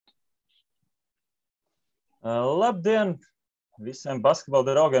Labdien visiem basketbola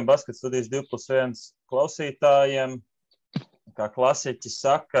draugiem, Basket studijas 2+1 klausītājiem. Kā klasiķi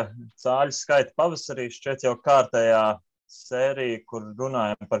saka, cāļu skaita pavasarī. Šķiet jau kārtējā sērija, kur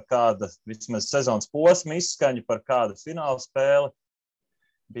runājam par kādu vismaz sezonas posmu izskaņu, par kādu fināla spēli.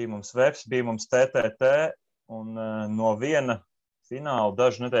 Bija mums VEFS, bija mums TTT, un no viena fināla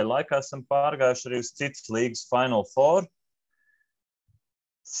dažu nedēļu laikā esam pārgājuši arī uz citas līgas Final Four.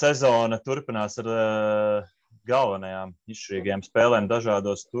 Sezona turpinās ar galvenajām izšķirīgajām spēlēm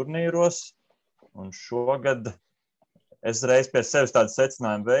dažādos turnīros. Un šogad es reiz pie sevis tādu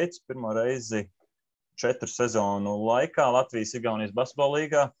secinājumu veicu. Pirmo reizi 4 sezonu laikā Latvijas-Igaunijas basketbola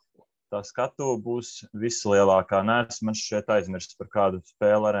līgā. Tā skatu būs vislielākā. Neesmu man šķiet aizmirsts par kādu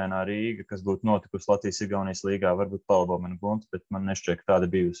spēli Arēnā Rīga, kas būtu notikusi Latvijas-Igaunijas līgā. Varbūt palabo mani buntu, bet man nešķiet, ka tāda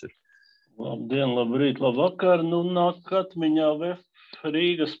bijusi. Labdien, labrīt, labvakar. Nu, nāk atmiņā VEF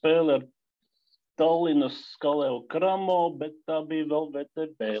Rīga spēle ar Tallinas Kaleo Kramo, bet tā bija vēl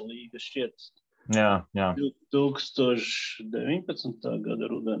VTB līga šķiet. Jā. 2019. Gada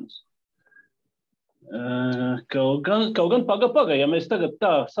rudens. Kaut gan paga, ja mēs tagad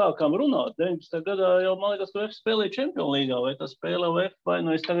tā sākām runāt, 19. gadā jau, man liekas, ka VEF spēlēja Čempionu līgā, vai tā spēlē VEF, vai nu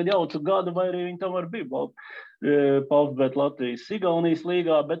es tagad jaucu gadu, vai arī viņi tam var bija Pavbet Latvijas-Igaunijas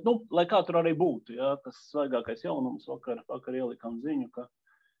līgā, bet, nu, lai kā tur arī būtu, jā, tas svaigākais jaunums vakar ielikām ziņu, ka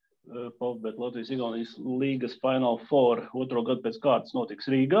Pavbet Latvijas-Igaunijas līgas Final Four 2. gadu pēc kārtas notiks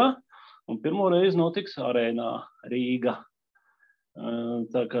Rīgā, un pirmo reizi notiks Arēnā Rīga.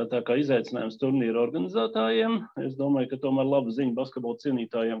 Tā kā izaicinājums turnīru organizētājiem, es domāju, ka tomēr laba ziņa basketbola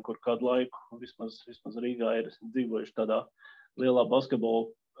cienītājiem, kur kādu laiku vismaz Rīgā ir dzīvojuši tādā lielā basketbola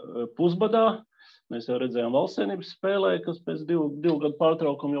pusbadā. Mēs jau redzējām valstsienības spēlē, kas pēc divu gadu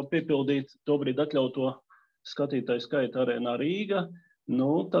pārtraukumu jau piepildīt tobrīd atļauto skatītāju skaitu Arēnā Rīga.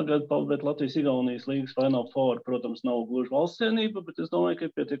 Nu, tagad Pavbet Latvijas-Igaunijas līgas Final Four, protams, nav gluži valstsienība, bet es domāju, ka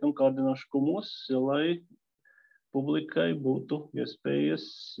ir pietiekami kārdinoši kumos, lai publikai būtu iespējas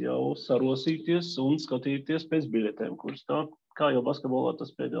jau sarosīties un skatīties pēc biļetēm, kuras tā, kā jau basketbolā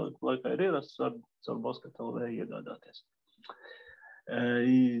tas pēdējā laikā ir ierasts, ar Basket.lv iegādāties.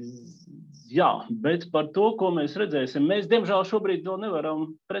 Jā, bet par to, ko mēs redzēsim, mēs, diemžēl, šobrīd vēl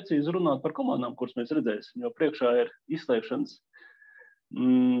nevaram precīzi runāt par komandām, kuras mēs redzēsim, jo priekšā ir izslēgšanas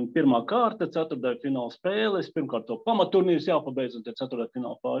pirmā kārta, 4. fināla spēles, pirmkārt to pamatturnīrs jāpabeidz, un te 4.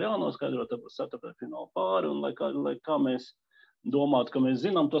 fināla pāri jānoskaidro, tāpēc 4. fināla pāri, un lai kā mēs domātu, ka mēs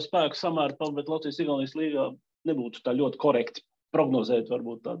zinām to spēku samēru Pavbet Latvijas-Igaunijas līgā, nebūtu tā ļoti korekti prognozēt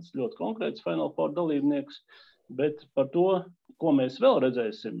varbūt tādus ļoti konkrētus Final Four dalībniekus, bet par to, ko mēs vēl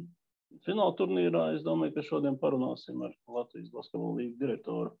redzēsim fināla turnīrā, es domāju, ka šodien parunāsim ar Latvijas basketbola līgas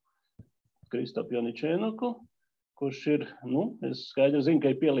direktoru Kristapu Janičēnaku, kurš ir, es skaidri zinu,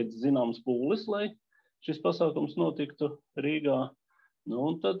 ka ir pielicis zināms pūles, lai šis pasākums notiktu Rīgā.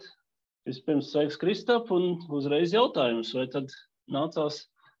 Un tad vispirms sveiks Kristap un uzreiz jautājums, vai tad nācās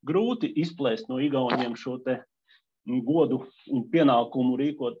grūti izplēst no igauniem šo te godu un pienākumu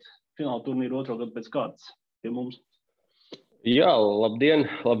rīkot fināla turnīru 2. gadu pēc kārtas pie mums? Jā, labdien,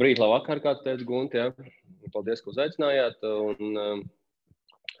 labrīt, labvakar, kā tu teici, Gunti, jā. Paldies, ka uzaicinājāt. Un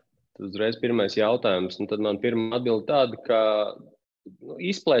uzreiz pirmais jautājums, un tad man pirmā atbilde tāda, ka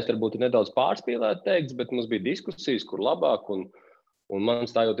izplēst varbūt ir nedaudz pārspīlēt teikts, bet mums bija diskusijas, kur labāk, un man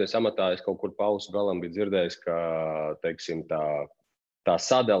stājoties amatā, es kaut kur pausu galam biju dzirdējis, ka, teiksim, tā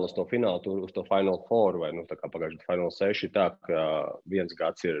sadala uz to finālu turu, uz to Final Four, vai, tā kā pagājuši Final 6, tā, ka viens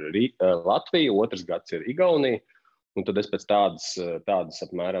gads ir Latvija, otrs gads ir Igaunija, un tad es pēc tādas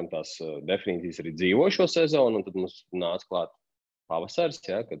apmēram tās definīcijas arī dzīvoju šo sezonu, un tad mums nāca klāt pavasaris,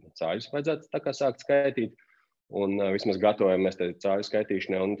 ja, kad cāļus vajadzētu tā kā sākt skaitīt, un vismaz gatavojamies te cāļu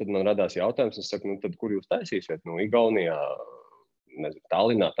skaitīšanai, un tad man radās jautājums, es saku, tad kur jūs taisīsiet? Igaunijā, nezinu,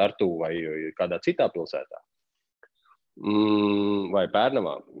 Tallinā, Tartu vai kādā citā pilsētā? Vai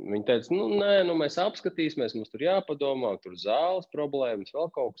Pērnavā? Viņi teica, nē, mēs apskatīsimies, mums tur jāpadomā, tur zāles problēmas, vēl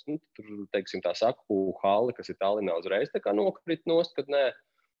kaut kas, tur, teiksim, tā saku halli, kas ir Tallinā uzreiz, tā kā nokrit nost, kad nē.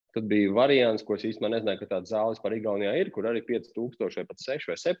 Tad bija variants, ko es īstenībā nezināju, ka tāda zāles par Igaunijā ir, kur arī 5000 vai pat 6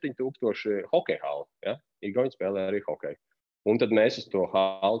 vai 7000 hokeja halli. Ja? Igauni spēlē arī hokeju. Un tad mēs uz to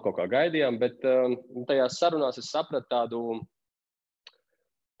halli kaut kā gaidījām, bet tajās sarunās es sapratu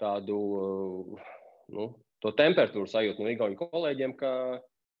to temperatūru sajūtu no Igauņu kolēģiem, ka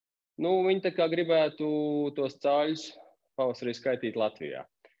viņi tā kā gribētu tos cāļus pavasarī skaitīt Latvijā.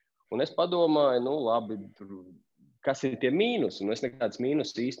 Un es padomāju, labi, kas ir tie mīnusi, un es nekādas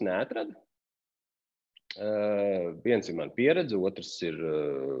mīnus īsti neatradu. Viens ir man pieredze, otrs ir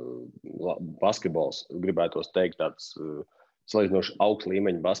basketbols, gribētos teikt tāds salīdzinoši augsts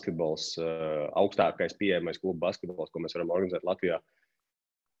līmeņa basketbols, augstākais pieejamais klubu basketbols, ko mēs varam organizēt Latvijā.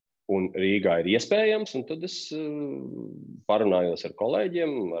 Un Rīgā ir iespējams, un tad es parunājos ar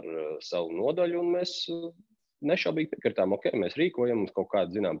kolēģiem, ar savu nodaļu, un mēs nešaubīgi piekritām, ok, mēs rīkojam, mums kaut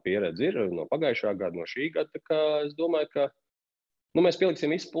kāda, zinām, pieredze ir no pagājušā gada, no šī gada, tā kā es domāju, ka mēs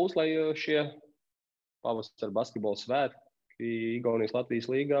pieliksim visu pūles, lai šie pavasara basketbola svētki Igaunijas Latvijas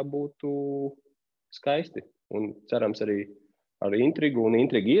līgā būtu skaisti, un cerams arī ar intrigu, un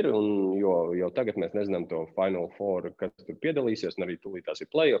intriga ir, un jo tagad mēs nezinām to Final Four, kas tur piedalīsies, un arī tūlīt tās ir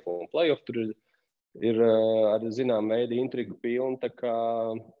playoff, un playoff tur ir ar zinām veidu intrigu pilnu, tā kā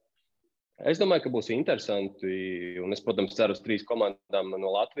es domāju, ka būs interesanti, un es, protams, ceru uz 3 komandām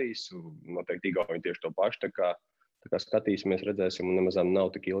no Latvijas, noteikti Igauni tieši to pašu, tā kā skatīsimies, redzēsim, un nemazām nav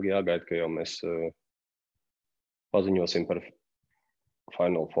tik ilgi jāgaida, ka jau mēs paziņosim par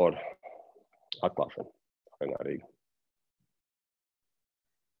Final Four atklāšanu. Rīga.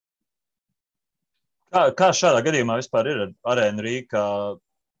 Kā šādā gadījumā vispār ir ar Arēnu Rīga kā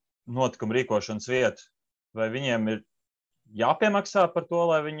notikuma rīkošanas vietu? Vai viņiem ir jāpiemaksā par to,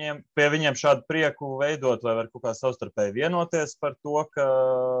 lai pie viņiem šādu prieku veidot, vai var kaut kā savstarpēji vienoties par to, ka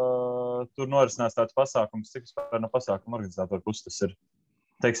tur norisinās tāds pasākums, cik vispār no pasākuma organizātoru puses tas ir,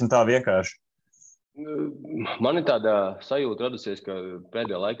 teiksim tā, vienkārši? Man ir tāda sajūta radusies, ka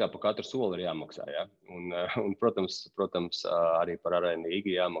pēdējā laikā pa katru soli ir jāmaksā, ja? Un protams, arī par Arēnu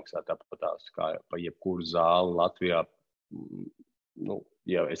Rīgu jāmaksā tāpatās, kā pa jebkuru zāli Latvijā.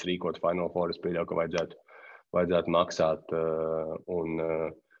 Ja es rīkotu Final Four, es pieļauju, ka vajadzētu maksāt.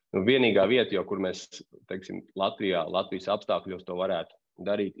 Vienīgā vieta, jo kur mēs, teiksim, Latvijas apstākļos to varētu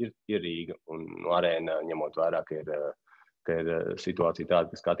darīt, ir Rīga. Un Arēna, ņemot vērā, ka ir situācija tāda,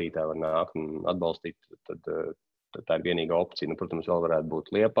 ka skatītāji var nākt un atbalstīt, tad tā ir vienīgā opcija. Protams, vēl varētu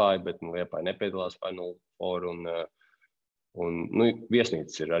būt Liepāja, bet Liepāja nepiedalās Final Four, un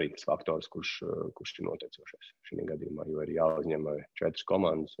viesnīcas ir arī tas faktors, kurš ir noteicošais šī gadījumā, jo ir jāuzņem 4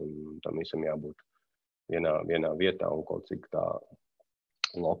 komandas, un tam visam jābūt vienā vietā, un kaut cik tā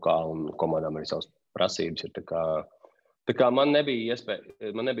lokāli, un komandām arī savas prasības ir. Tā kā man nebija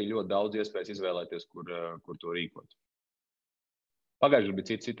ļoti daudz iespējas izvēlēties, kur to rīkot. Pagājušajā bija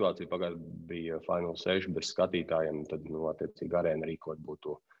cita situācija, pagājušajā bija Final 6 bez skatītājiem, tad, attiecīgi, Arēna rīkot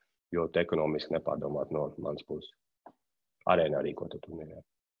būtu ļoti ekonomiski nepārdomāt no manas puses. Arēnā rīkot turnīrā.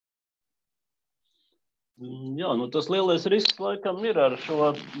 Jā, tas lielais risks laikam ir ar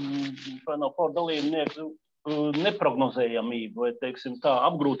šo Final Four dalībnieku neprognozējamību, vai, teiksim tā,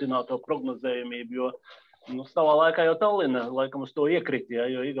 apgrūtināto prognozējamību, jo savā laikā jau Tallina laikam uz to iekrita,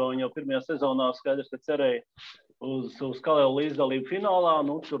 jo Igauni jau pirmajā sezonā skaidrs, ka cerēja uz Kalēlu līdzdalību finālā,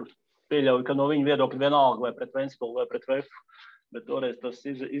 tur pieļauju, ka no viņa viedokļa vienalga vai pret Ventspili vai pret VF, bet toreiz tas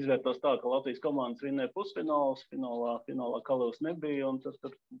izvērtās tā, ka Latvijas komandas vinnēja pusfinālus, finālā Kalēvs nebija, un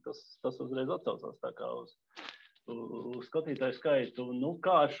tas uzreiz atsaucās tā kā uz skatītāju skaitu.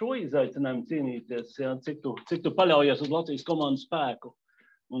 Kā ar šo izaicinājumu cīnīties, ja? Cik tu paļaujies uz Latvijas komandas spēku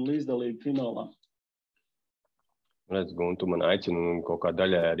un līdzdalību finālā? Redz, Gun, tu man aicini kaut kā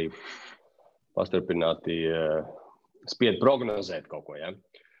daļai arī pastarpināti spied prognozēt kaut ko, ja?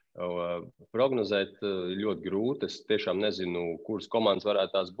 Prognozēt ļoti grūti, es tiešām nezinu, kuras komandas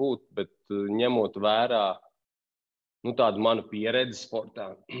varētu tās būt, bet ņemot vērā tādu manu pieredzi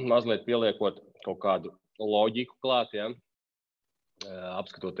sportā, mazliet pieliekot kaut kādu loģiku klāt, ja?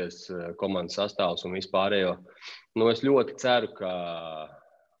 Apskatoties komandas sastāvus un vispārējo, es ļoti ceru, ka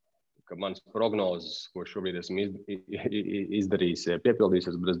manas prognozes, ko šobrīd esmu izdarījis,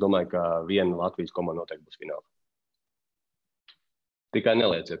 piepildīsies, bet es domāju, ka viena Latvijas komanda noteikti būs finālā. Tikai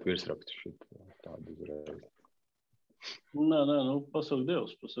nelieciet virsrakstu tādu uzreiz. Nē, pasaka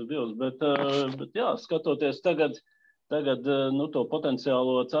Dievs, bet jā, skatoties tagad to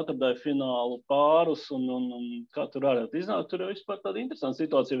potenciālo ceturtdaļu finālu pārus un kā tur varētu iznākt, tur jau vispār tāda interesanta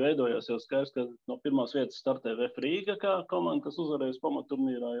situācija veidojās, jo skaidrs, ka no pirmās vietas startē VF Rīga, kā komanda, kas uzvarējusi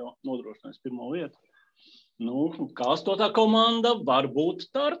pamatturnīrā, jau nodrošinājis pirmo vietu. Kā 8. komanda var būt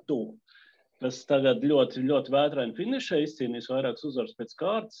Tartu, kas tagad ļoti, ļoti vētraini finišē, izcīnīs vairākas uzvaras pēc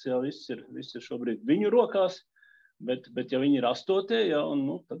kārtas, jā, viss ir šobrīd viņu rokās. Bet ja viņi ir 8,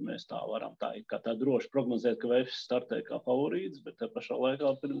 tad mēs tā varam tā droši prognozēt, ka VF startē kā favorīts, bet te pašā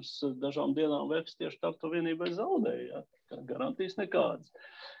laikā pirms dažām dienām VF tieši Tartu vienībai zaudēja. Garantijas nekādas.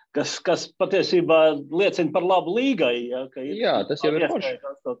 Kas patiesībā liecina par labu līgai. Jā, tas jau ir forši.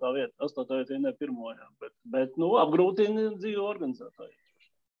 8. vieta vienai pirmo, bet apgrūtina dzīvo organizētāji.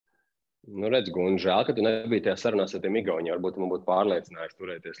 Redz, Gun, žēl, ka tu nebija tajā sarunās ar tiem Igauņiem. Varbūt man būtu pārliecinājis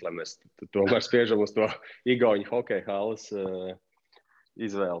turēties, lai mēs tomēr spiežam uz to Igauņu hokeja halas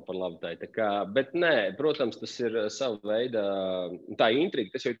izvēle par labu tai. Bet nē, protams, tas ir sava veida, tā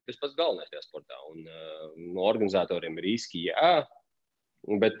intriga, tas jau ir tas pats galvenais tajā sportā. Un no organizatoriem ir riski, jā,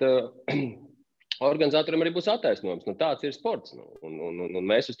 bet organizatoriem arī būs attaisnojums. Tāds ir sports. Un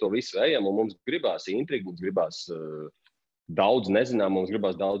mēs uz to visu ejam, un mums gribās intrigu, mums gribās daudz nezinām, mums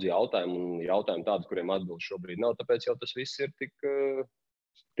gribās daudz jautājumu, un jautājumu tādus, kuriem atbildes šobrīd nav, tāpēc jau tas viss ir tik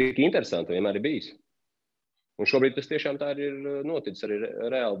interesanti, vienmēr ir bijis. Un šobrīd tas tiešām tā ir noticis, arī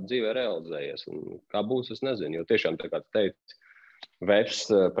reāli dzīvē realizējies. Un kā būs, es nezinu, jo tiešām, tā kā tu teici, Vefs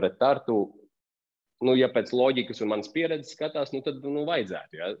pret Tartu, ja pēc loģikas un manas pieredzes skatās, tad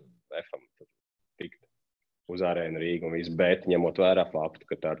vajadzētu, ja, Vefam tikt uz arēnu Rīgu un visu, bet ņemot vērā faktu,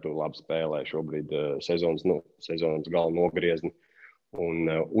 ka Tartu labi spēlē šobrīd sezonas gala nogriezni un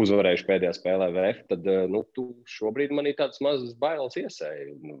uzvarējuši pēdējā spēlē VF, tad tu šobrīd man ir tādas mazas bailes iesēji.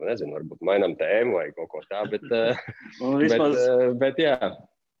 Nezinu, varbūt mainām tēmu vai kaut ko tā, bet jā.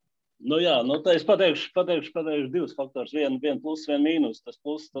 Jā, tā es pateikšu divus faktors. Vienu plus, vienu mīnus. Tas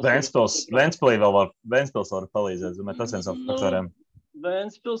plus, Ventspils var palīdzēt, bet tas viens no faktoriem.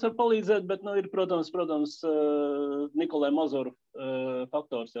 Ventspils var palīdzēt, bet ir, protams, Nikolai Mazoru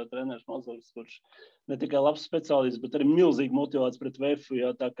faktors, jā, treneris Mazurs, kurš ne tikai labs speciālists, bet arī milzīgi motivāts pret VF,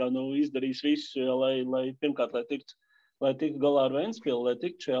 jā, tā kā izdarīs visu, jā, lai pirmkārt, lai tiktu galā ar Ventspilu, lai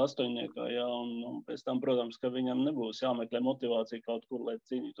tiktu šajā astoņniekā, jā, un pēc tam, protams, ka viņam nebūs jāmeklē motivācija kaut kur, lai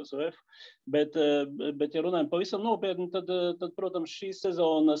cīnītos VF. Bet ja runājam pavisam nopietni, tad protams, šīs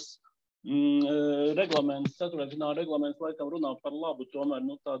sezonas reglaments, ceturtfināla reglaments laikam runā par labu tomēr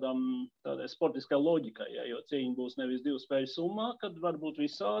tādai sportiskai loģikai, ja, jo cīņa būs nevis 2 spēļu summā, kad varbūt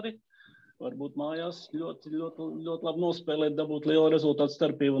visādi, varbūt mājās ļoti, ļoti, ļoti labi nospēlēt, dabūt lielu rezultātu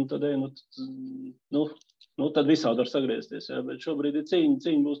starpību, un tad, tad visādi var sagriezties, ja, bet šobrīd ir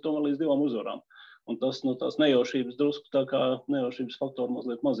cīņa būs tomēr līdz 2 uzvarām, un tās nejaušības drusku tā kā nejaušības faktori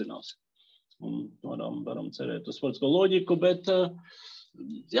mazliet mazinās, un varam cerēt uz sportisko loģiku, bet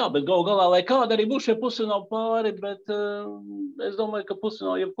galu galā, lai kāda arī būs šie pusfināli pāri, bet es domāju, ka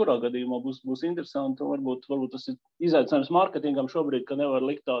pusfināli jebkurā gadījumā būs interesanti, un varbūt tas ir izaicinājums mārketingam šobrīd, ka nevar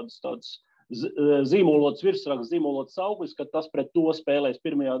likt tādus zīmolots virsraksts, zīmolots sauklis, ka tas pret to spēlēs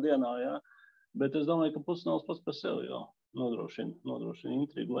pirmajā dienā, jā. Bet es domāju, ka pusfināls pats par sevi, jā, nodrošina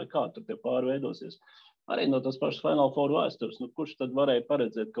intrigu, lai kā tur tie pāri veidosies. Arī no tās pašas Final Four vēstures, kurš tad varēja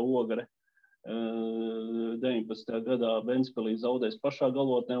paredzēt, ka Ogre 19. gadā Ventspilī zaudēs pašā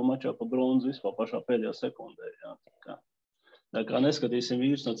galotnē un mačā pa bronzu vispār pašā pēdējā sekundē. Jā. Tā kā neskatīsim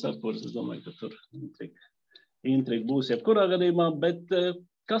vīrs no cepures, es domāju, ka tur intriga būs jebkurā gadījumā, bet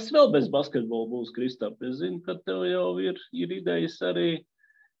kas vēl bez basketbola būs, Kristap? Es zinu, ka tev jau ir idejas arī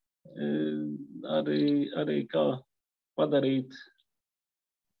kā padarīt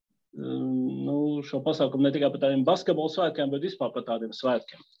šo pasākumu ne tikai par tādiem basketbola svētkiem, bet vispār par tādiem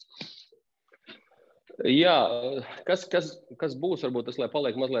svētkiem. Jā, kas būs, varbūt tas, lai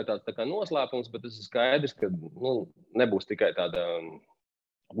paliek mazliet tāds tā kā noslēpums, bet tas ir skaidrs, ka nebūs tikai tāda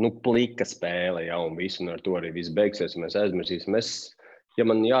plika spēle, ja, un visu, un ar to arī viss beigsies, un mēs aizmirsīsim. Ja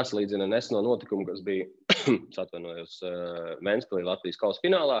man jāsalīdzina neseno notikumu, kas bija, atvainojos, Ventspilī Latvijas kausa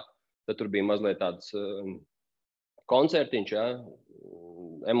finālā, tad tur bija mazliet tāds koncertiņš, ja,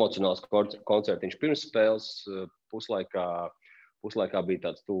 emocionāls koncertiņš pirms spēles, puslaikā bija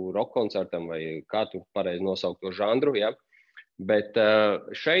tāds rock koncertam, vai kā tu pareizi nosaukt to žanru, ja? Bet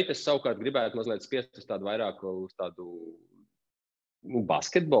šeit es savukārt gribētu mazliet spiest uz tādu vairāk uz tādu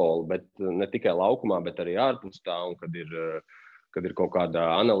basketbolu, bet ne tikai laukumā, bet arī ārpus tā, un kad ir kaut kāda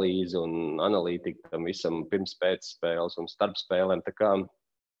analīze un analītika tam visam pirms pēc spēles un starp spēlēm. Tā kā,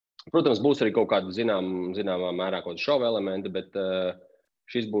 protams, būs arī kaut kāda zināmā mērā kaut kāda šova elementa, bet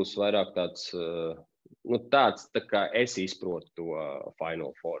šis būs vairāk tāds tā kā es izprotu to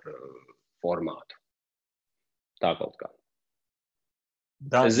Final Four formātu. Tā kaut kā.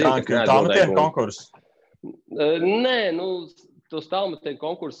 Tālmetienu konkurss? Nē, tos tālmetienu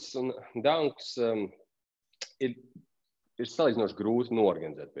konkursus un dankus ir salīdzinoši grūti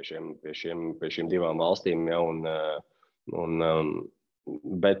norganizēt pie šiem 2 valstīm. Ja, un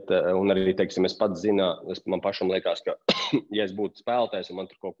arī, teiksim, es pats zinu, man pašam liekas, ka, ja es būtu spēlētājs un man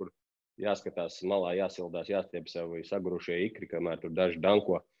tur kaut kur jāskatās malā, jāsildās, jāstiep sev vai sagurušie ikri, kamēr tur daži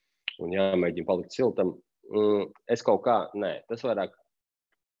danko un jāmēģina palikt siltam. Es kaut kā, tas vairāk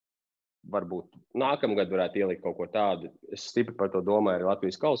varbūt nākamgad varētu ielikt kaut ko tādu. Es stipri par to domāju arī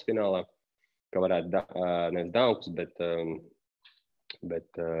Latvijas kausa finālā, ka varētu nevis dankus, bet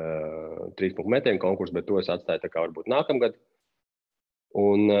 3 metienu konkursu, bet to es atstāju tā kā varbūt nākamgad.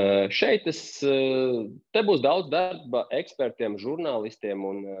 Un šeit te būs daudz darba ekspertiem, žurnālistiem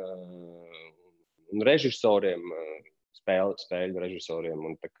un režisoriem, spēļu režisoriem.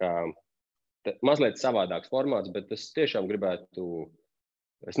 Un tā kā mazliet savādāks formāts, bet es tiešām gribētu,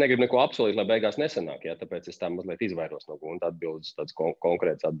 es negribu neko apsolīt, lai beigās nesanāk, jā, tāpēc es tā mazliet izvairos no Gunta atbildes, tāds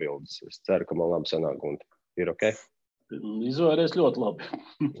konkrēts atbildes. Es ceru, ka man labi sanāk, Gunta. Ir ok? Izvairies ļoti labi.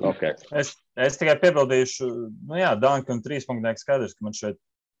 Okay. Es tikai piebildīšu, Danka un trīspunktnieks skaidrs, ka man šeit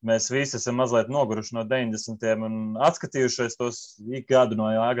mēs visi esam mazliet noguruši no 90. un atskatījušies tos ik gadu no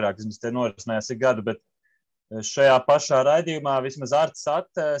jau agrāk, vismaz tie norisinājās ik gadu, bet šajā pašā raidījumā vismaz Artis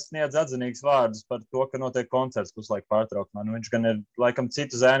sniedz atzinīgus vārdus par to, ka notiek koncerts puslaika pārtraukumā. Viņš gan ir laikam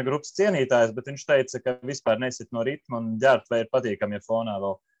citu zēnu grupas cienītājs, bet viņš teica, ka vispār nesit no ritma un ģērbtuvē ir patīkami, ja fonā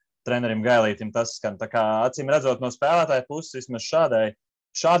vēl trenerim Gailītim tas skan. Tā kā acīm redzot no spēlētāja puses, vismaz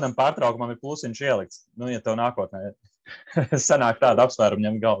šādam pārtraukumam ir plusiņš ielikts. Ja tev nākotnē sanāk tāda apsvēruma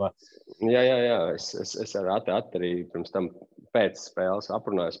ņemt galvā. Jā. Es ar Ati arī pirms tam pēc spēles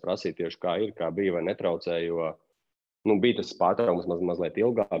aprunājos prasīt tieši kā bija vai netraucēja, jo bija tas pārtraukums mazliet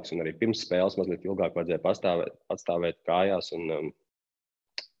ilgāks un arī pirms spēles mazliet ilgāk vajadzēja atstāvēt kājās.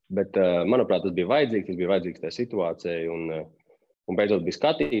 Bet, manuprāt, tas bija vajadzīgs tajā situācijai un beidzot bija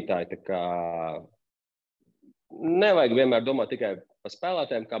skatītāji, tā kā nevajag vienmēr domāt tikai par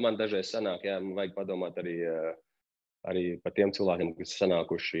spēlētājiem, kā man dažreiz sanāk, jā, man vajag padomāt arī par tiem cilvēkiem, kas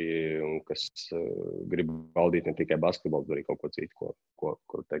sanākuši un kas grib baudīt ne tikai basketbolu, bet arī kaut ko citu,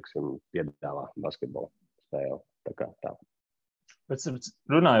 ko teiksim, piedāvā basketbola spēle. Tā kā tā. Bet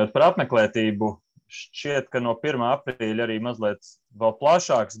runājot par apmeklētību, šķiet, ka no 1. aprīļa arī mazliet vēl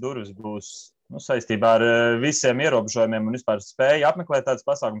plašāks durvis būs saistībā ar visiem ierobežojumiem un vispār spēju apmeklēt tādas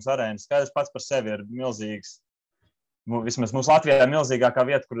pasākums arēnas. Skaidrs pats par sevi ir milzīgs, vismaz mūsu Latvijā milzīgākā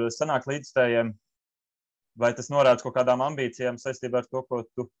vieta, kur sanāk līdzstājiem. Vai tas norāda kaut kādām ambīcijām saistībā ar to, ko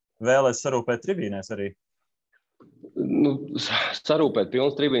tu vēlēsi sarūpēt tribīnēs arī? Sarūpēt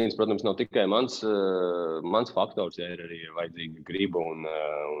pilnas tribīnes, protams, nav tikai mans faktors, ja ir arī vajadzīga griba un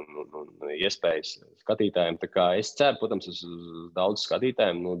iespējas skatītājiem. Tā kā es ceru, protams, uz daudz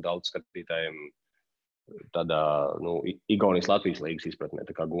skatītājiem tādā Igaunijas Latvijas līgas izpratnē.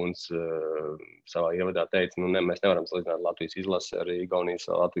 Tā kā Guns savā ievadā teica, mēs nevaram salīdzināt Latvijas izlasi ar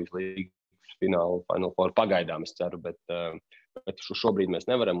Igaunijas Latvijas līgu. Finālu Final Four pagaidām, es ceru, bet šobrīd mēs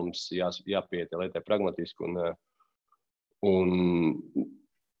nevaram, mums jāpiet lietē pragmatiski. Un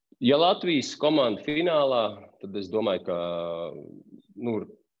ja Latvijas komanda finālā, tad es domāju, ka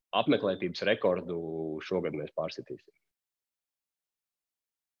apmeklētības rekordu šogad mēs pārsitīsim.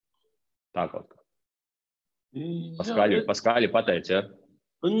 Tā kaut kā. Paskaļi pateic, ja?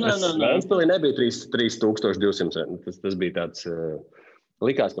 Nē. Nebija 3200, tas bija tāds...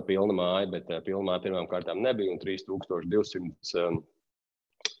 Likās, ka pilna māja, bet pilna māja pirmām kārtām nebija, un 3200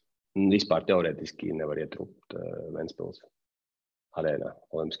 vispār teorētiski nevar ietrūkt Ventspils arēnā,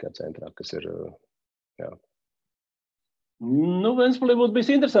 Olimpiskajā centrā, kas ir, jā. Ventspilī būtu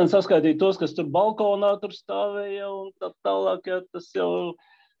bijis interesanti saskaitīt tos, kas tur balkonā tur stāvēja un tā tālāk, ja tas jau,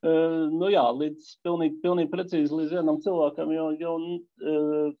 līdz pilnīgi precīzi līdz vienam cilvēkam jau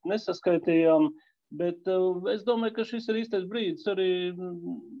nesaskaitījām. Bet es domāju, ka šis ir īstais brīdis arī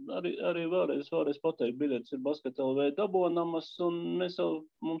vēlreiz pateikt, biļetes ir Basket.LV dabonamas, un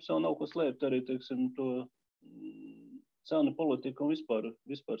mums jau nav ko slēpt arī, teiksim, to cenu politiku un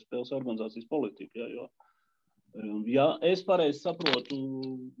vispār spēles organizācijas politiku. Ja es pareizi saprotu,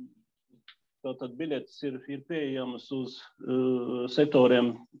 tad biļetes ir pieejamas uz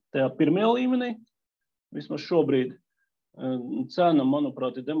sektoriem tajā pirmajā līmenī, vismaz šobrīd. Cena,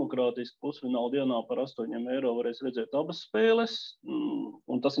 manuprāt, ir demokrātiski pusfināla dienā par 8 eiro varēs redzēt abas spēles,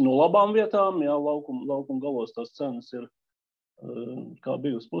 un tas ir no labām vietām, jā, laukuma galos tās cenas ir, kā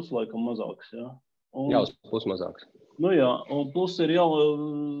bija uz puslaikam mazāks, jā. Jā, uz pusmazāks. Un plus ir jau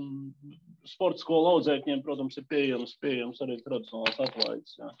sporta skola audzēkņiem, protams, ir pieejams arī tradicionālās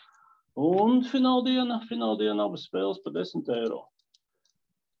atlaides, jā. Un fināla diena abas spēles par 10 eiro.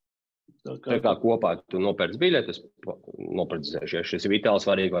 Tā kā kopā tu nopērc biļetes, šis ir vitāli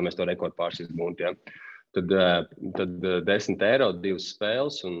svarīgi, lai mēs to rekordu pārsist Gunti, ja? Tad 10 eiro, 2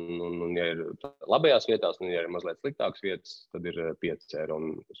 spēles, un ja ir labajās vietās, un ja ir mazliet sliktākas vietas, tad ir 5 eiro, un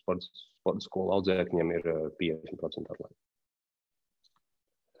sporta skola audzēkņiem ir 50% atlaide.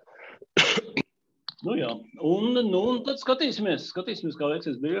 Un tad skatīsimies, kā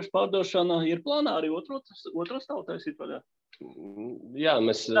veiksies biļešu pārdošana. Ir plānā arī otro stāvu taisīt vaļā? Jā,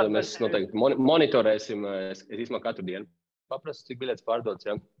 mēs noteikti monitorēsim, es īsumā katru dienu paprastu, cik biļetes pārdodas,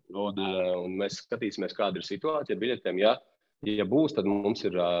 ja? Un mēs skatīsimies, kāda ir situācija ar biļetēm. Ja būs, tad mums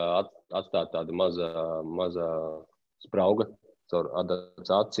ir atstāt tāda maza sprauga caur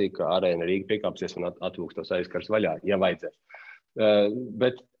adaptāciju, ka arēna Rīga piekāpsies un atvilks tos aizkars vaļā, ja vajadzēs.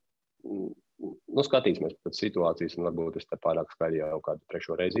 Bet skatīsimies pēc situācijas, un varbūt es te pārāk skaļi jau kādu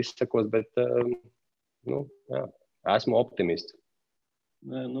trešo reizi izsakos, bet, jā, esmu optimists.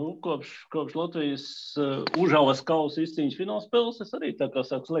 Kopš Latvijas Užavas kausa izcīņas finālspēles es arī tā kā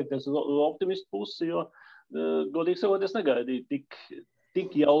sāku slēgties uz optimistu pusi, jo, godīgi sakot, es negaidīju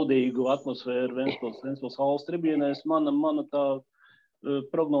tik jaudīgu atmosfēru Ventspils halles tribīnēs. Mana tā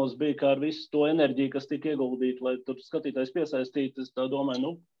prognoze bija, ka ar visu to enerģiju, kas tika ieguldīta, lai tur skatītājs piesaistītu, es tā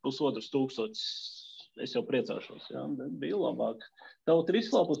domāju, 1500 es jau priecāšos, jā, bet bija labāk. Tev ir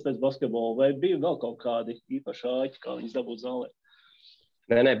izslāpus pēc basketbola, vai bija vēl kaut kādi īpaši āķi, kā viņas dabūt zālē?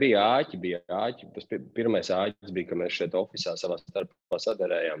 Nē, bija āķi. Tas pirmais āķis bija, ka mēs šeit ofisā savā starpā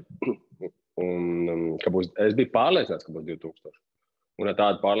sadarējām. Un es biju pārliecināts, ka būs 2000. Un ar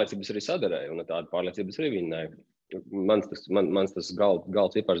tādu pārliecību es arī sadarēju, un ar tādu pārliecību es arī vinnēju. Mans tas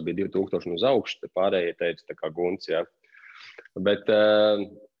galds cipars bija 2000 uz augšu, pārējie teica, tā kā Gunts, jā. Bet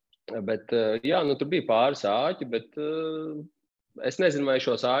jā, tur bija pāris āķi, bet es nezinu, vai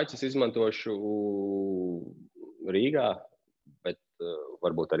šos āķus izmantošu Rīgā, bet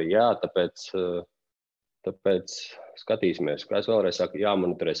varbūt arī jā, tāpēc skatīsimies. Kā es vēlreiz saku,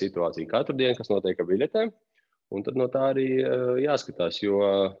 jāmonitorē situācija katru dienu, kas notiek ar biļetēm, un tad no tā arī jāskatās, jo,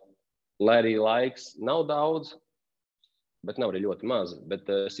 lai arī laiks nav daudz, bet nav arī ļoti maz, bet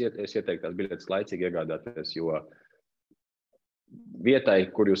es ieteiktu tās biļetes laicīgi iegādāties, jo vietai,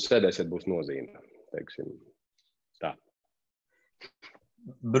 kur jūs sēdēsiet, būs nozīme, teiksim, tā.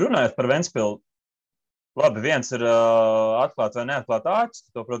 Runājot par Ventspilu, labi, viens ir atklāt vai neatklāt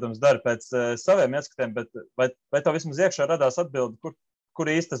āķis, to, protams, dara pēc saviem ieskatiem, bet vai tev vismaz iekšā radās atbildi, kur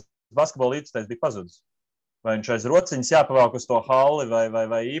īsti tas basketbola līdzstājs bija pazudis? Vai viņš aiz rociņas jāpavelk uz to halli,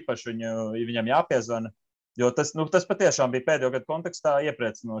 vai īpaši viņam jāpiezvana? Jo tas patiešām bija pēdējo gadu kontekstā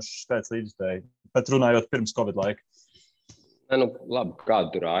iepriecinošs skaits līdzstājai, pat runājot pirms Covid laika. Labi,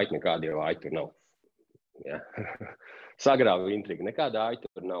 kādu tur āķi, nekādi jau āķi tur nav. Jā. Sagrāva intriga. Nekāda āķa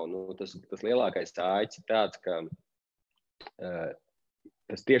tur nav. Tas lielākais āķis ir tāds, ka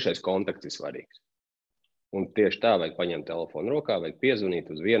tas tiešais kontakts ir svarīgs. Un tieši tā vajag paņemt telefonu rokā, vajag piezvanīt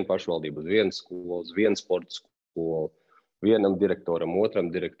uz vienu pašvaldību, uz vienu skolu, uz vienu sporta skolu, vienam direktoram, otram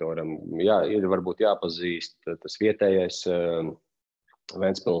direktoram. Jā, ir varbūt jāpazīst tas vietējais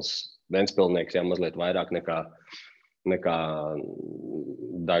Ventspilnieks, jā, mazliet vairāk nekā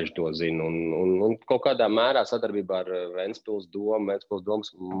daži to zina. Un kaut kādā mērā sadarbībā ar Ventspils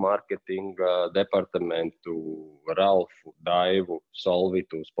domas marketinga departamentu, Ralfu, Daivu,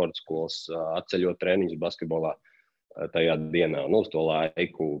 Solvitu, sporta skolas atceļot treniņus basketbolā tajā dienā. Uz to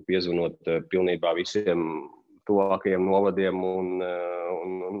laiku piezvanot pilnībā visiem tuvākajiem novadiem un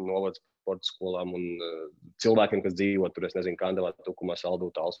novadu sporta skolām un cilvēkiem, kas dzīvo tur, es nezinu, Kandavā, Tukumā, Saldū,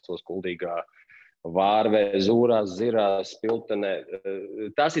 Talstos, Kuldīgā, Vārvē, Zūrās, Zirās, Piltenē.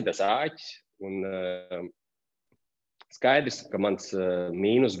 Tas ir tas āķis. Un skaidrs, ka mans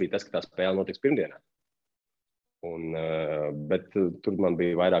mīnus bija tas, ka tā spēle notiks pirmdienā. Bet tur man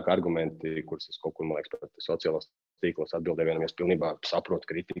bija vairāk argumenti, kurus es kaut kur, man liekas, pat sociālos tīklos atbildēju vienam, es pilnībā saprotu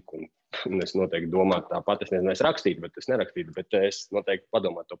kritiku. Un es noteikti domātu tāpat. Es nezinu, es rakstītu, bet es nerakstītu, bet es noteikti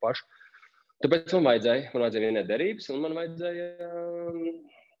padomātu to pašu. Tāpēc man vajadzēja vienēt derības, un man vajadzēja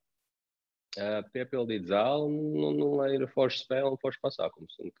piepildīt zāli, lai ir forša spēle un forša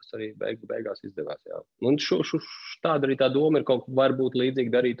pasākums. Un tas arī beigās izdevās. Jā. Un tāda arī tā doma ir kaut varbūt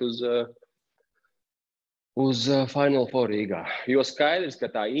līdzīgi darīt uz Final Four Rīgā. Jo skaidrs, ka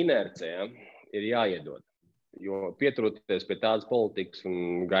tā inercija ir jāiedod. Jo pieturoties pie tādas politikas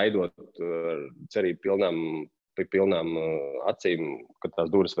un gaidot cerību pilnām acīm, kad tās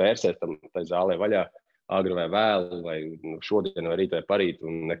durvis vērsies tai zālē vaļā, agri vai vēlu, vai šodien vai rīt vai parīt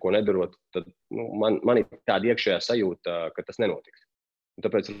un neko nedarot, tad man ir tāda iekšējā sajūta, ka tas nenotiks. Un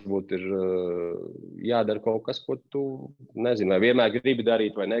tāpēc varbūt ir jādara kaut kas, ko tu nezini, vai vienmēr gribi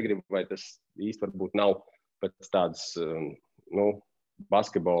darīt, vai negribi, vai tas īsti varbūt nav pēc tādas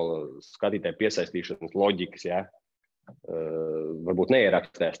basketbola skatītāju piesaistīšanas loģikas, jā. Varbūt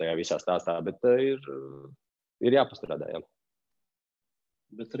neierakstēs tajā visā stāstā, bet ir jāpastrādā, jā.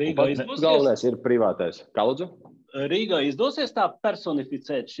 Bet Rīgā izdosies? Galvenais ir privātais. Kā lūdzu? Rīgā izdosies tā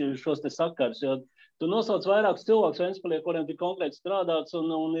personificēt šos te sakars, jo tu nosauc vairākus cilvēkus Ventspilī, kuriem tik konkrēti strādāts,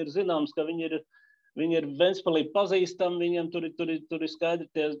 un ir zināms, ka viņi ir Ventspilī pazīstami, viņiem tur ir skaidri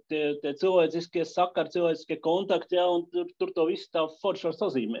tie cilvēciskie sakari, cilvēciskie kontakti, jā, un tur to visu tā forši var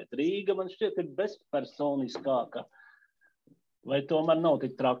sazīmēt. Rīga, man šķiet, ir bezpersoniskāka. Vai tomēr nav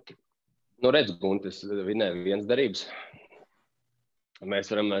tik traki? Redz, Guntis, vinēja viens darības.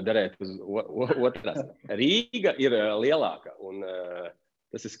 Mēs varam darēt uz otrās. Rīga ir lielāka, un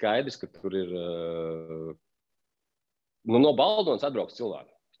tas ir skaidrs, ka tur ir no Baldonas atbrauks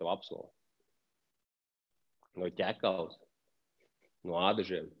cilvēki, es tev apsolu. no ķekavas, no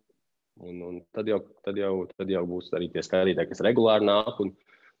ādažiem. Un tad jau būs arī tie skatītāji, kas regulāri nāk.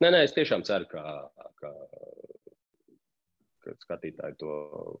 Nē, es tiešām ceru, ka skatītāji to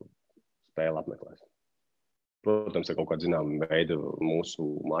spēli apmeklēs. Protams, ar kaut kādu zināmu veidu mūsu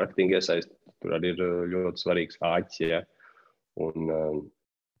mārketinga iesaist, tur arī ir ļoti svarīgs āķis, ja. Un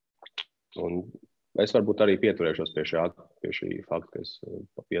es varbūt arī pieturēšos pie šī fakta, ka es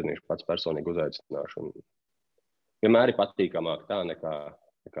piedalīšu pats personīgi uzaicināšu. Un vienmēr ir patīkamāk tā, nekā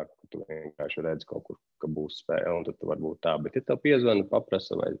tu vienkārši redzi kaut kur, ka būs spēle, un tad tu vari būt tā. Bet, ja tev piezvana,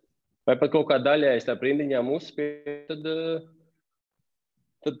 paprasa, vai pat kaut kā daļai es tā prindiņām uzspiež,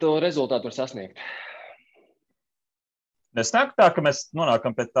 tad to rezultātu var sasniegt. Nesnāk tā, ka mēs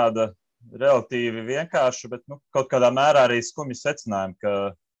nonākam pie tāda relatīvi vienkārša, bet kaut kādā mērā arī skumji secinājumi, ka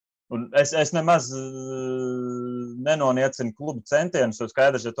es nemaz nenoniecinu klubu centienus, jo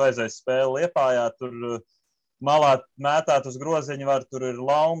skaidrs, ja tu aizies spēli Liepājā, tur malā mētāt uz groziņu var, tur ir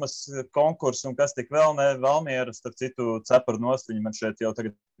laumas konkursi un kas tik vēl ne, Valmiera, starp citu cepuru nost, viņi man šeit jau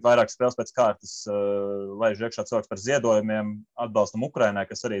tagad vairāk spēles pēc kārtas laiž iekšā cilvēks par ziedojumiem, atbalstam Ukrainai,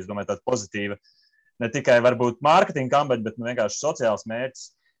 kas arī, es domāju, tāda pozitīva, ne tikai varbūt mārketinga kampaņa, bet vienkārši sociāls mērķis,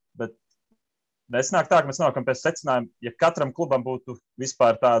 bet nesnāk tā, ka mēs nonākam pēc secinājuma, ja katram klubam būtu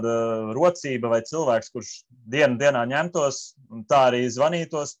vispār tāda rocība vai cilvēks, kurš dienā ņemtos un tā arī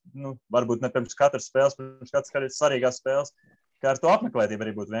zvanītos, varbūt ne pirms katras spēles, pirms katras svarīgās spēles, kā ar to apmeklētību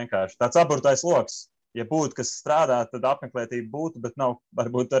arī būtu vienkārši. Tāds aburtais loks, ja būtu, kas strādā, tad apmeklētība būtu, bet nav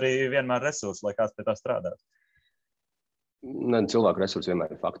varbūt arī vienmēr resursi, lai kāds pie tā strādātu. Cilvēku resursi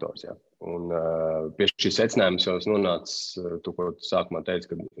vienmēr ir faktors, jā. Un pie šī secinājums jau es nonācu, to, ko tu sākumā teici,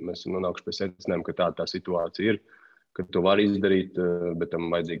 ka mēs nonākuši pie secinājuma, ka tā situācija ir, ka to var izdarīt, bet tam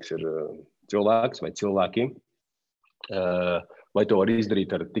vajadzīgs ir cilvēks vai cilvēki. Vai to var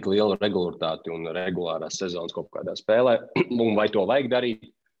izdarīt ar tik lielu regularitāti un regulārās sezonas kaut kādā spēlē, un vai to vajag darīt,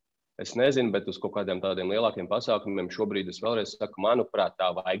 es nezinu, bet uz kaut kādiem tādiem lielākiem pasākumiem šobrīd es vēlreiz saku, manuprāt,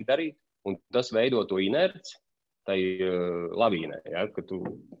 tā vajag darīt, un tas veido to inerci. Tai lavīnē, ja, ka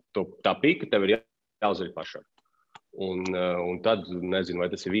tā pika tev ir jāuzvar pašam. Un tad, nezinu, vai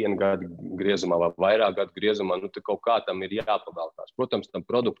tas ir 1 gadu griezumā vai vairāk gadu griezumā, tad kaut kā tam ir jāpavēltās. Protams, tam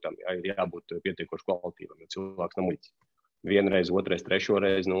produktam ir jābūt pietiekoši kvalitīvam, jo cilvēks nav muļķis. 1 reizi, 2 reizi, 3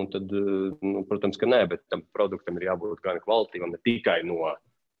 reizi, tad, protams, ka nē, bet tam produktam ir jābūt gan kvalitīvam, ne tikai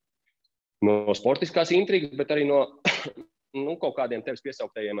no sportiskās intrigas, bet arī no kaut kādiem tevis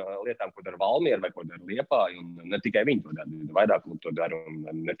piesauktajiem lietām, ko dara Valmiera vai ko dara Liepāja, un ne tikai viņi to dara, vairāk klubu to dara,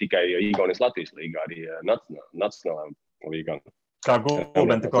 un ne tikai Igaunijas Latvijas līgā, arī nacionālajām līgām. Kā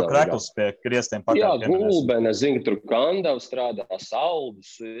Gulbene tikko krekls pie griestiem pakaļ. Jā, Gulbene, es zinu, ka tur Kandava strādā,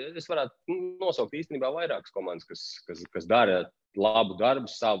 Saldus. Es varētu nosaukt īstenībā vairākas komandas, kas dara labu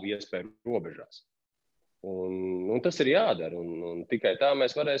darbu savu iespēju robežās. Un tas ir jādara, un tikai tā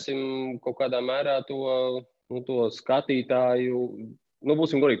mēs varēsim kaut kādā mērā to skatītāju,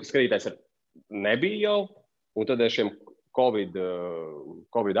 būsim godīgi, ka skatītājs nebija jau, un tad ar šiem Covid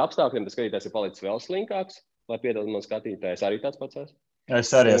apstākļiem tas skatītājs ir palicis vēl slinkāks, lai piedod man skatītājs arī tāds pats esmu.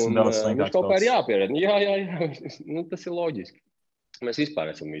 Es arī esmu daudz slinkāks. Viņš kaut kā ir jāpierēd. Jā, tas ir loģiski. Mēs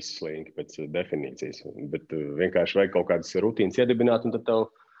vispār esam visi slinki pēc definīcijas, bet vienkārši vajag kaut kādas rutīnas iedibināt, un tad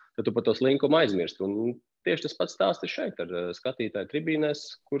tu par to slinkumu aizmirst. Un tieši tas pats stāsts ir šeit ar skatītāju tribīnēs,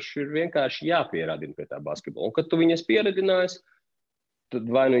 kurš ir vienkārši jāpieradina pie tā basketbola. Un kad tu viņas pieradinājis, tad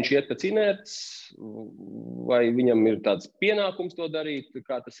vai nu viņš iet pēc inerces, vai viņam ir tāds pienākums to darīt,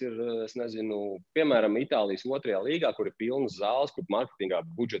 kā tas ir, es nezinu, piemēram, Itālijas 2. līgā, kur ir pilnas zāles, kur marketingā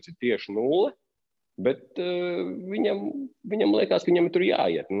budžets ir tieši 0, bet viņam liekas, ka viņam ir tur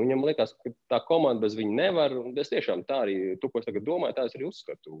jāiet. Viņam liekas, ka tā komanda bez viņa nevar, un es tiešām tā arī, to, ko es tagad domāju, tā es arī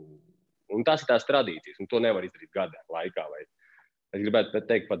uzskatu. Un tās ir tās tradīcijas, un to nevar izdarīt gada laikā, vai es gribētu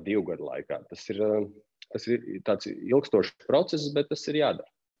teikt pat 2 gadu laikā. Tas ir tāds ilgstošs process, bet tas ir jādara.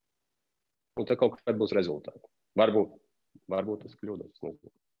 Un tad kaut kādā būs rezultāti. Varbūt tas kļūdos.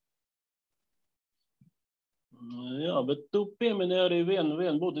 Jā, bet tu piemini arī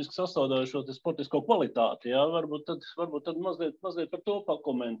vienu būtisku sastāvdaļu šo sportisko kvalitāti. Jā? Varbūt tad mazliet par to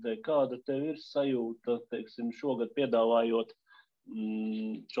pakomentē, kāda tev ir sajūta, teiksim, šogad piedāvājot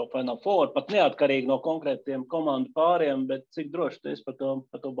šo Final Four, pat neatkarīgi no konkrētiem komandu pāriem, bet cik droši tu esi par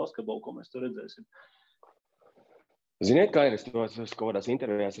to basketbolu, ko mēs tur redzēsim? Ziniet, kā ir, es kaut kādās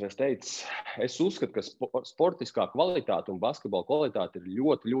intervijās arī teicu, es uzskatu, ka sportiskā kvalitāte un basketbola kvalitāte ir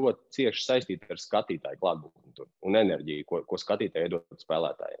ļoti, ļoti cieši saistīta ar skatītāju klātbūtni un enerģiju, ko skatītāji iedod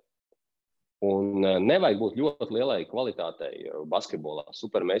spēlētājiem. Un nevajag būt ļoti lielai kvalitātei basketbolā,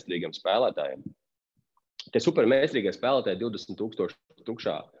 supermeistarīgiem spēlētājiem. Tie supermeistarīgie spēlētāji 20,000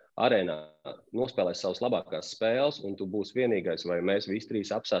 tukšā arēnā nospēlēs savas labākās spēles, un tu būsi vienīgais, vai mēs visi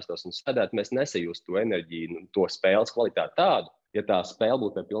trīs apsēstos un sēdētu, mēs nesajūstu to enerģiju, to spēles kvalitāti tādu, ja tā spēle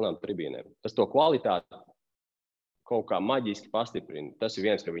būtu pie pilnām tribīnēm. Tas to kvalitāti kaut kā maģiski pastiprina. Tas ir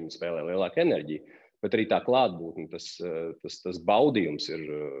viens, ka viņi spēlē lielāku enerģiju, bet arī tā klātbūtne, tas baudījums ir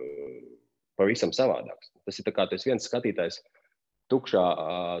pavisam savādāks. Tas ir tā kā tas viens skatītājs tukšā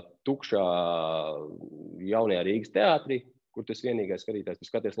jaunajā Rīgas teātrī, kur tas vienīgais skatītājs, tu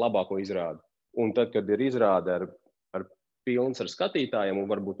skaties labāko izrādi. Un tad, kad ir izrāde ar pilns ar skatītājiem, un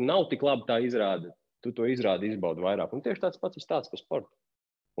varbūt nav tik labi tā izrāde, tu to izrādi izbaudi vairāk. Un tieši tāds pats ir tāds par sportu.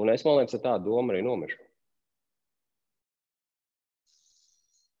 Un es, man liekas, ar tādu domu arī nomiršu.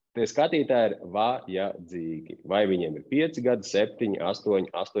 Tie skatītāji ir vajadzīgi. Vai viņiem ir 5 gadi, 7,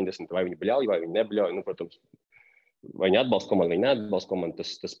 8, 80, vai viņi bļauj, vai viņi nebļauj. Nu, protams, vai viņi atbalsta komandu, vai viņi neatbalsta komandu,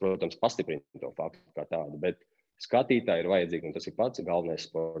 tas, protams, pastiprina to faktu kā tādu. Bet skatītāji ir vajadzīgi, un tas ir pats galvenais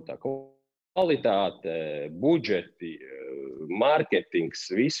sportā. Kvalitāte, budžeti, mārketings,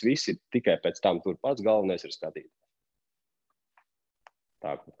 visi tikai pēc tam tur pats galvenais ir skatītājs.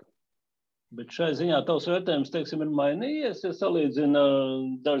 Tā. Bet šai ziņā tavs vērtējums, teiksim, ir mainījies, ja salīdzina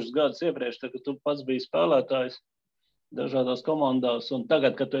dažus gadus iepriekš, kad tu pats biji spēlētājs dažādās komandās, un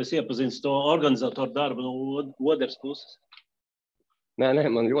tagad, kad tu esi iepazīstis to organizatoru darbu no otras puses? Nē,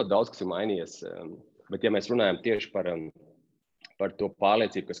 man ļoti daudz kas ir mainījies. Bet ja mēs runājam tieši par to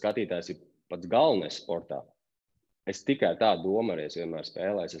pārliecību, ka skatītājs ir pats galvenais sportā, es tikai tā domu arī vienmēr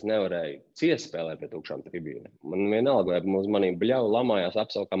spēlēju. Es nevarēju ciest spēlēt pie tukšām tribīnēm. Man vienalga, vai uz maniem bļauju lamājās,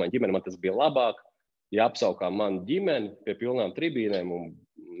 apsaukā man ģimeni, man tas bija labāk, ja apsaukā man ģimeni pie pilnām tribīnēm un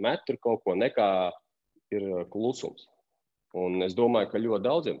met tur kaut ko, nekā ir klusums. Un es domāju, ka ļoti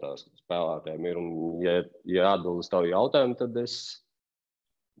daudziem tās spēlētājiem ir. Un ja atbild uz tavu jautājumu, tad es,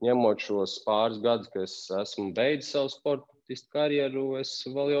 ņemot šos pāris gadus, ka es esmu beidzis savu sportistu karjeru, es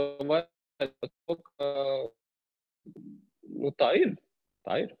vēl jau vairāk par to, ka tā ir.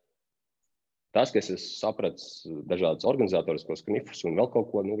 Tas, ka es esmu sapratis dažādas organizatoriskos knifus un vēl kaut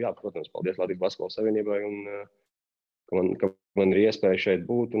ko, protams, paldies Latvijas Basketbola Savienībai, un ka man ir iespēja šeit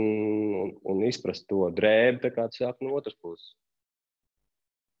būt un izprast to drēbi, tā kā tas sāk no otras puses.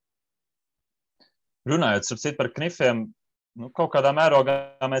 Runājot par knifiem, kaut kādā mērogā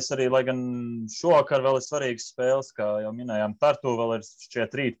mēs arī, lai gan šovakar vēl ir svarīgas spēles, kā jau minējām, Tartu vēl ir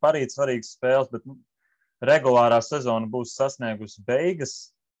šķiet rīt parīt svarīgas spēles, bet regulārā sezona būs sasniegusi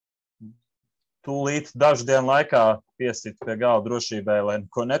beigas. Tūlīt dažu dienu laikā piesit pie galda drošībai, lai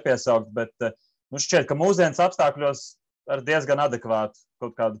ko nepiesaukt, bet šķiet, ka mūsdienas apstākļos ar diezgan adekvātu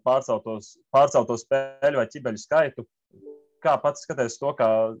kaut kādu pārcelto spēļu vai ķibeļu skaitu. Kā pats skaties to, kā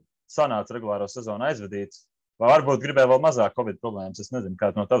sanāca regulāro sezonu aizvedīt? Vai varbūt gribēja vēl mazāk Covid problēmas? Es nezinu,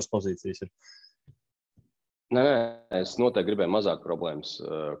 kāda no tavas pozīcijas ir. Nē, es noteikti gribēju mazāk problēmas,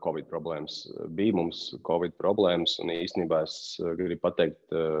 Covid problēmas. Bija mums Covid problēmas, un īstenībā es gribu pateikt,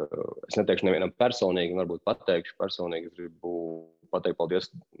 es neteikšu nevienam personīgi, varbūt pateikšu personīgi, es gribu pateikt paldies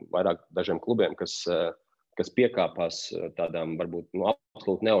vairāk dažiem klubiem, kas piekāpās tādām varbūt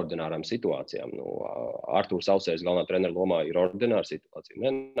absolūti neordinārām situācijām. Artūrs Ausējs galvenā trenera lomā ir ordināra situācija.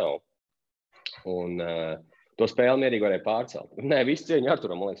 Nē, nav. Un to spēli mierīgi varēja pārcelt. Nē, visu cieņu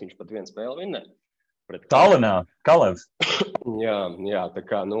Artūram, man liekas, viņš pat vienu spēli vinnē. Tallinā, Kalevs. jā, tā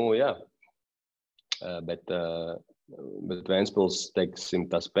kā, jā. Bet Ventspils, teiksim,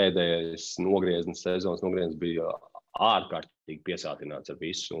 tas pēdējais sezonas nogrieznis bija ārkārtīgi piesātināts ar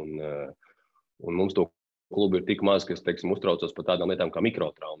visu, un mums to klubu ir tik maz, ka es, teiksim, uztraucos par tādām lietām kā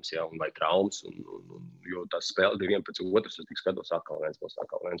mikrotraumas, vai traumas, jo tās spēle ir viena pēc otras, es tik skatos atkal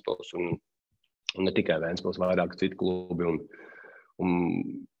Ventspils, un ne tikai Ventspils, vairāk citu klubi,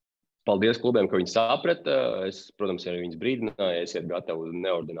 un paldies klubiem, ka viņi saprata. Es, protams, arī viņus brīdināju, esiet gatavi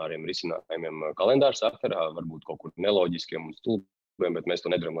neordināriem risinājumiem kalendāra sakarā, varbūt kaut kur neloģiskiem un stulbiem, bet mēs to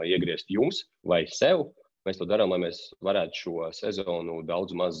nedarām, lai iegriezt jums vai sev. Mēs to darām, lai mēs varētu šo sezonu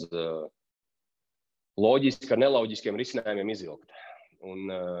daudz maz loģiski ar neloģiskiem risinājumiem izvilkt. Un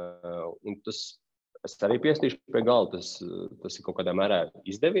tas, es arī piestīšu pie galda, tas ir kaut kādā mērā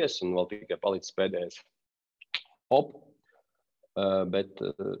izdevies un vēl tikai palicis pēdējais hop. Bet,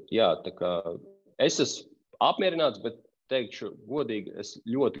 tā kā es esmu apmierināts, bet teikšu godīgi, es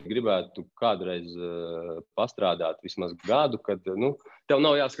ļoti gribētu kādreiz pastrādāt vismaz gadu, kad, tev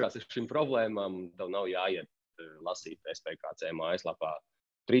nav jāskrās ar šīm problēmām, tev nav jāiet lasīt SPKC mājaslapā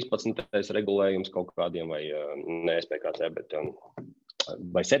 13. regulējums kaut kādiem, vai ne SPKC, bet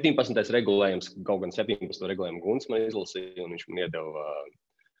vai 17. regulējums, kaut gan 17. regulējumu Guns man izlasīja, un viņš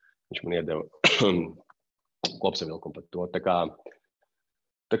man iedeva kopsavilkumu par to. Tā kā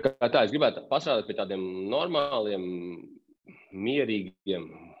es gribētu pastrādāt pie tādiem normāliem, mierīgiem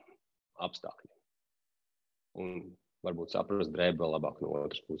apstākļiem. Un varbūt saprast Drēbu vēl labāk no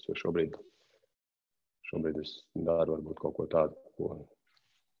otras puses, jo šobrīd es daru varbūt kaut ko tādu, ko...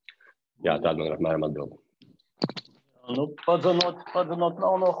 Jā, tāda man ir apmēram atbildi. Padzenot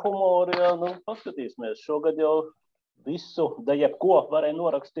nav no humora, jā, paskatīsimies. Šogad jau visu, da jebko varēja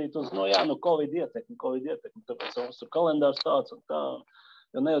norakstīt uz, Covid ietekmi, tāpēc mums tur kalendārs tāds un tā.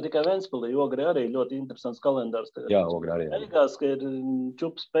 Jo ne jau tikai Ventspilī, Ogrē arī ļoti interesants kalendārs. Jā, Ogrē arī. Beigās, ka ir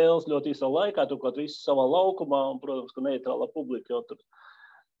čup spēles ļoti īsā laikā, turklāt visu savā laukumā, un, protams, ka neitrālā publika jau tur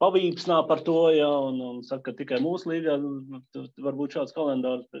pavīpsnā par to, jā, un saka, ka tikai mūsu līgā varbūt šāds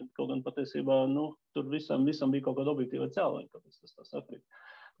kalendārs, bet kaut gan patiesībā, tur visam bija kaut kāda objektīva cēloņa, kāpēc tas tā sakrīt.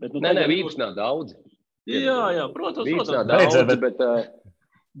 Nē, vīpsnā daudz. Jā, protams. Vīpsnā daudz,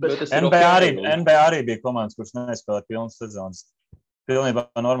 bet NBA arī bija komandas, kuras nespēlē pilnas sezonas. Pilnībā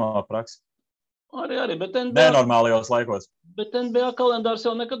normāla praksa. Arī, bet nenormālajos laikos. Bet NBA kalendārs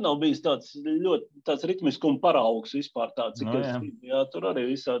jau nekad nav bijis tāds ritmiskuma paraugs vispār tāds, cik jā, tur arī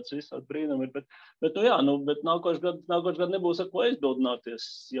visāds brīnumi ir, bet nākošais gadu nebūs ar ko aizbildināties,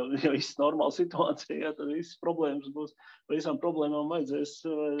 ja viss normāla situācija, jā, tad visas problēmas būs, par visām problēmām vajadzēs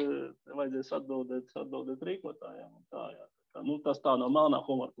atbildēt rīkotājiem un tā, jā. Tas tā no melnā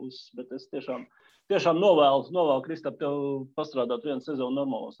humora puses, bet es tiešām novēlu Kristap tev pastrādāt vienu sezonu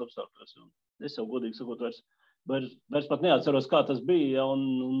normālos apstākļos. Es jau godīgi sakot vairs pat neatceros, kā tas bija, ja,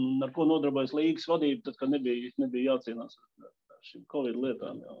 un ar ko nodarbojas līgas vadība, tad, kad nebija jācīnās ar šīm Covid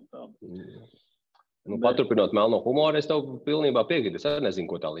lietām. Ja, tā. Paturpinot melno humoru, es tev pilnībā piekrītu. Es arī nezinu,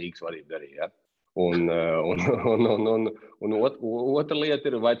 ko tā līgas vadība darīja. Ja? Un otra lieta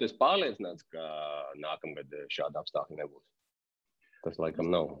ir, vai tu esi pārliecināts, ka nākamgad šāda apstākļa nebūs? Tas laikam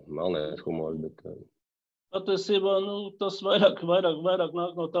nav melnais humors, bet... Patiesībā, tas vairāk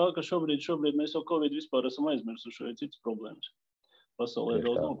nāk no tā, ka šobrīd mēs jau Covid vispār esam aizmirsuši vai citas problēmas. Pasaulē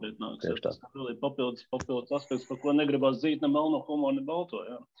daudz nopietnāks. Tas ir papildus aspekts, par ko negribās dzīt ne melno humoru, ne balto.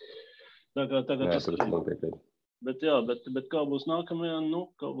 Jā. Tagad tas ir. Bet kā būs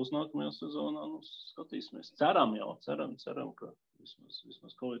nākamajā sezonā, skatīsimies. Ceram, ka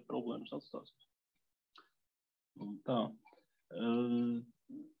vismaz Covid problēmas atstās. Un tā.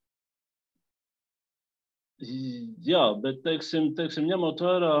 Jā, bet, teiksim, ņemot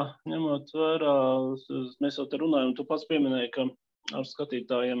vērā, mēs jau te runājam, tu pats pieminēji, ka ar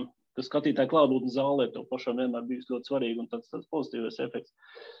skatītājiem, ka skatītāju klātbūtne zālē to pašam vienmēr bijis ļoti svarīgi un tāds pozitīvais efekts.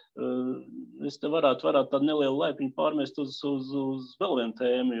 Es te varētu tādu nelielu laipiņu pārmest uz vēl vienu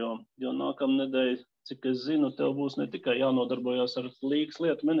tēmu, jo nākamnedēļ, cik es zinu, tev būs ne tikai jānodarbojās ar līgas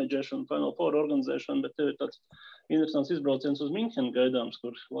lietu menedžēšanu, Final Four organizēšanu, bet tev ir tāds interesants izbrauciens uz Minhenu gaidāms,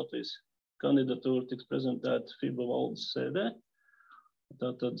 kur Latvijas kandidatūra tiks prezentēta FIBA valdes sēdē.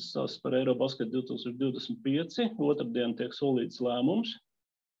 Tātad stāsts par Eirobasket 2025. Otrdien tiek solīts lēmums.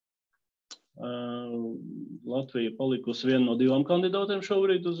 Latvija palikusi viena no 2 kandidātiem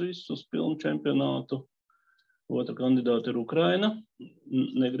šobrīd uz pilnu čempionātu. Otra kandidāta ir Ukraina.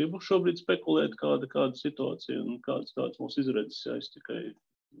 Negribu šobrīd spekulēt, kāda situācija un kādas mūsu izredzes. Ja, es tikai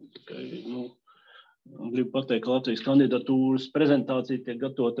gribu pateikt, ka Latvijas kandidatūras prezentācija tiek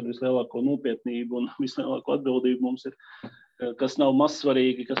gatavota ar vislielāko nopietnību un vislielāko atbildību mums ir, kas nav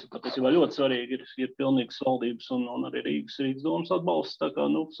mazsvarīgi, kas ir ļoti svarīgi, ir pilnīgs valdības un arī Rīgas domas atbalsts. Tā kā,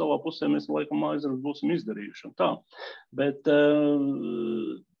 savā pusē mēs laikam aizrauts būsim izdarījuši. Un tā. Bet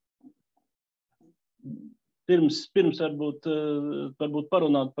pirms varbūt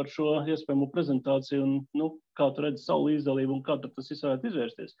parunāt par šo iespējamo prezentāciju un, kā tu redzi savu līdzdalību un kā tas viss varētu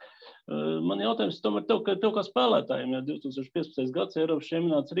izvērsties. Man jautājums tomēr tev kā spēlētājiem, ja 2015. gads Eiropas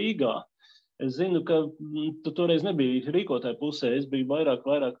čempionāts Rīgā. Es zinu, ka tu toreiz nebija rīkotāja pusē, es biju vairāk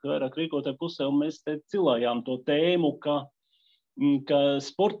rīkotāja pusē, un mēs te cilājām to tēmu, ka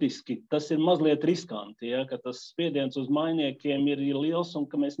sportiski tas ir mazliet riskanti, ja, ka tas spiediens uz mainiekiem ir liels un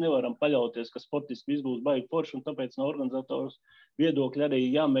ka mēs nevaram paļauties, ka sportiski viss būs baigi forši, un tāpēc no organizatoras viedokļa arī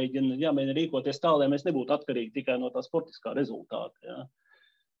jāmēģina rīkoties tā, lai mēs nebūtu atkarīgi tikai no tā sportiskā rezultāta. Ja.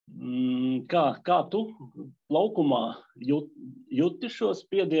 Kā tu laukumā jūti šo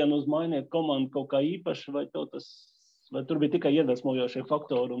spiedienu uz mainieku komandu kaut kā īpaši, vai tur bija tikai iedvesmojošie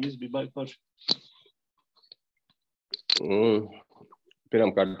faktori un viss bija baigi forši?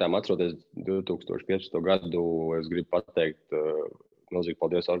 Pirmkārt, atceroties 2015. gadu, es gribu pateikt milzīgi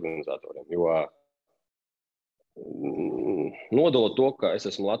paldies organizatoriem, jo nodot to, ka es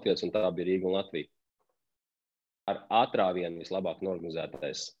esmu Latvijas un tā bija Rīga un Latvija. Ar atrāvienu vislabāk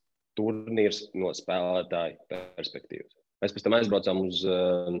norganizētais turnīrs no spēlētāju perspektīvas. Mēs pēc tam aizbraucām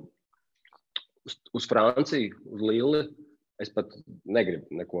uz Franciju, uz Lilli. Es pat negribu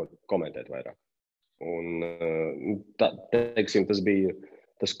neko komentēt vairāk. Un, teiksim, tas bija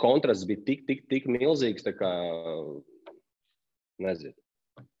tas kontrasts bija tik milzīgs, tā kā, nezinu,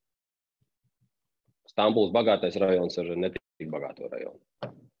 Stambuls bagātais rajons ar netik bagāto rajonu.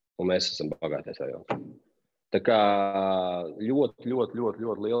 Un mēs esam bagātais rajons. Tā kā ļoti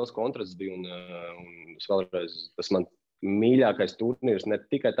liels kontrasts bija, un vēlreiz tas man mīļākais turnīrs, ne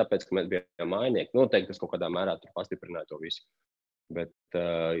tikai tāpēc, ka mēs bijām mājnieki, noteikti tas kaut kādā mērā tur pastiprināja to visu. Bet,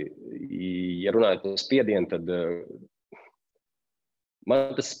 ja runājot par spiedienu, tad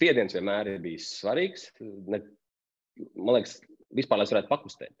man tas spiediens vienmēr ir bijis svarīgs. Man liekas, vispār, lai es varētu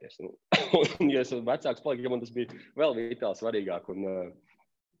pakustēties. Un ja es vecāks paliku, ja man tas bija vēl vitāli svarīgāk.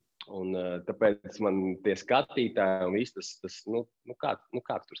 Un tāpēc man tie skatītāji un viss tas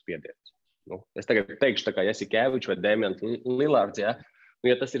kāds tur spiediens. Es tagad teikšu, tā kā Jasikevičs vai Damians Lillards, ja?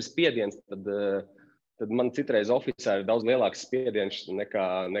 Ja tas ir spiediens, tad man citreiz ofisā ir daudz lielāks spiediens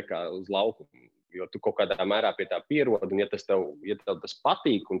nekā uz laukumu. Jo tu kaut kādā mērā pie tā pierod, un ja tev tas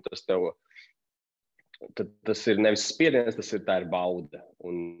patīk, un tad tas ir nevis spiediens, tā ir bauda.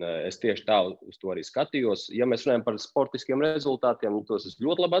 Un es tieši tā uz to arī skatījos. Ja mēs runājam par sportiskiem rezultātiem, tos es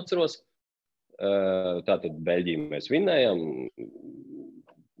ļoti labi atceros. Tātad Beļģiju mēs vinējām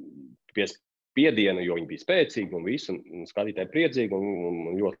pie spiediena, jo viņi bija spēcīgi un visu, un skatītāji priecīgi,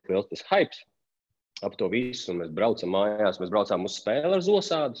 un ļoti liels tas hypes ap to visu, un mēs braucam mājās, mēs braucām uz spēli ar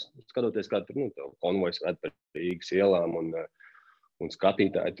Zosādus, skatoties, kā tur konvojs ved par Rīgas ielām, un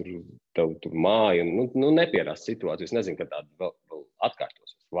skatītāji tur māja, nepierast situāciju. Es nezinu, ka tāda vēl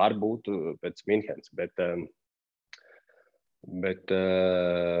atkārtos. Varbūt pēc Minhenes, bet tad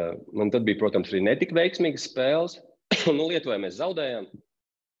bija, protams, arī netik veiksmīgas spēles. Lietuvai mēs zaudējām,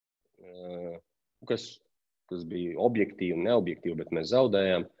 kas bija objektīvi un neobjektīvi, bet mēs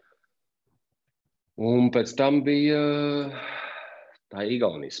zaudējām. Un pēc tam bija tā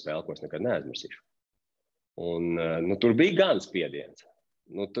Igaunijas spēle, ko es nekad neaizmirsīšu. Un, tur bija gan spiediens.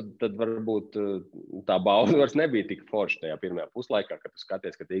 Tad varbūt tā bauda vairs nebija tik forša tajā pirmajā puslaikā, kad tu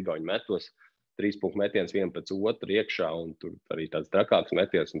skaties, ka Igauņi metos 3 punktu metiens vien pēc otru iekšā, un tur arī tāds trakāks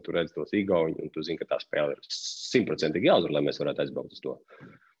metiens, un tu redz tos Igauņi, un tu zini, ka tā spēle ir 100% jāuzvar, lai mēs varētu aizbraukt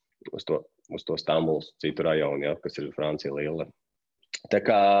uz to Stambuls citu rajonu, ja, kas ir Francija liela. Tā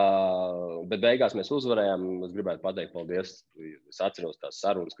kā, bet beigās mēs uzvarējām, es gribētu pateikt paldies. Es atceros tās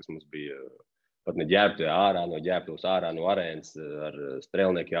sarunas, kas mums bija pat ne ģērbtuvē ārā, no arēnas ar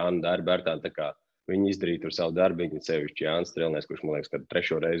strēlnieku Jānu Dārbertānu. Tā kā viņi izdarīja tur savu darbu, viņi sevišķi Jānis Strēlnieks, kurš, man liekas, kad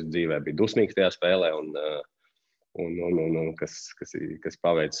 3. reizi dzīvē bija dusmīgs tajā spēlē un kas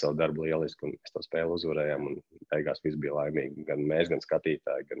paveica savu darbu lieliski, un mēs to spēli uzvarējām, un beigās viss bija laimīgi. Gan mēs, gan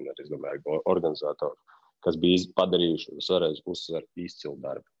skatītāji, gan arī, es domāju, organizatori, kas bija padarījuši uzreiz uzsver izcilu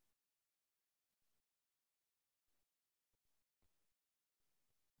darbu.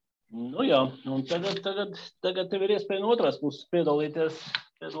 Jā, un tagad tev ir iespēja no otrās puses piedalīties,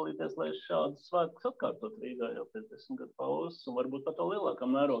 lai šādas svētkus atkārtot Rīgā jau pēc 10 gadu pauzes, un varbūt pat vēl lielākā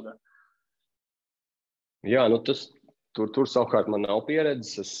mērogā. Jā, tur savukārt man nav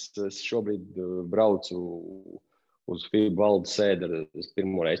pieredzes. Es šobrīd braucu uz FIBA valdes sēdi, es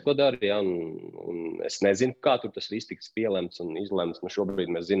pirmo reizi to daru, ja, un es nezinu, kā tur tas viss tiks pielemts un izlemts.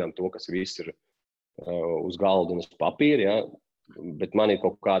 Šobrīd mēs zinām to, kas viss ir uz galda un uz papīra, ja, bet man ir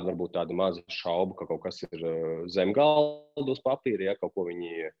kaut kāda varbūt tāda maza šauba, ka kaut kas ir zem galda uz papīra, ja, kaut ko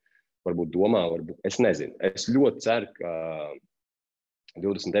viņi varbūt domā, varbūt. Es nezinu. Es ļoti ceru, ka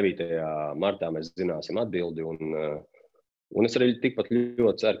 29. martā mēs zināsim atbildi, un es arī tikpat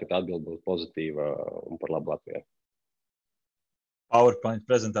ļoti ceru, ka tā atbildi būs pozitīva un par labu Latvijai. PowerPoint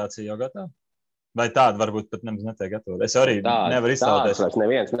prezentācija jau gatava? Vai tāda varbūt pat nemaz netiek gatava? Es arī nevaru iztēloties. Tādas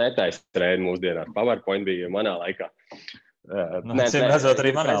neviens netaisa trēni mūsdienās. PowerPoint bija manā laikā. Redzot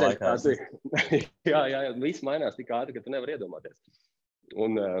arī manā laikā. Jā, viss mainās tik ātri, ka tu nevar iedomāties.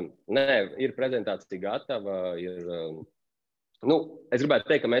 Un ir prezentācija gatava. Es gribētu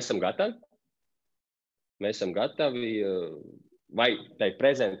teikt, ka mēs esam gatavi. Mēs esam gatavi. Vai tai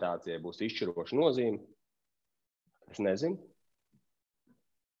prezentācijai būs izšķiroša nozīme? Es nezinu.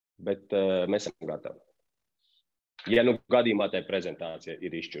 Bet mēs esam gatavi. Ja gadījumā tai prezentācija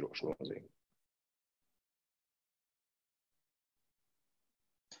ir izšķiroša nozīme.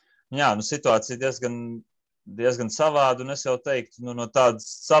 Jā, situācija diezgan savāda, un es jau teiktu, no tādas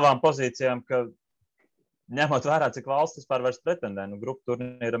savām pozīcijām, ka ņemot vērā, cik valsts vispār vairs pretendē, grupu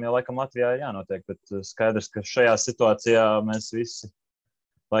turnīram jau laikam Latvijā ir jānotiek, bet skaidrs, ka šajā situācijā mēs visi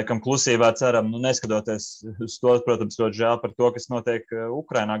laikam klusībā ceram, neskatoties uz to, protams, ļoti žēl par to, kas notiek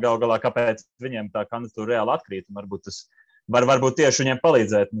Ukrainā, galā, kāpēc viņiem tā kandidatūra reāli atkrīt, un varbūt tas varbūt tieši viņiem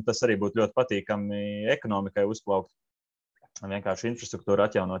palīdzēt, tas arī būtu ļoti patīkami ekonomikai uzplaukt. Vienkārši infrastruktūru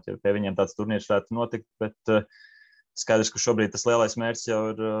atjaunot, ja pie viņiem tāds turnīrs varētu notikt, bet skaidrs, ka šobrīd tas lielais mērķis jau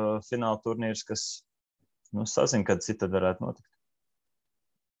ir fināla turnīrs, kas sazina, kad cita varētu notikt.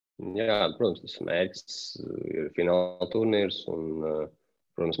 Jā, protams, tas mērķis ir fināla turnīrs, un,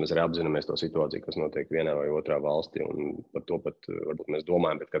 protams, mēs arī apzināmies to situāciju, kas notiek vienā vai otrā valstī, un par to pat varbūt mēs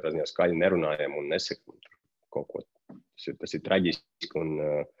domājam, bet katrā ziņā skaļi nerunājam un nesakam kaut ko. Tas ir traģiski, un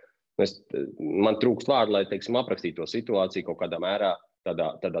man trūkst vārdu, lai, teiksim, aprakstītu to situāciju kaut kādā mērā,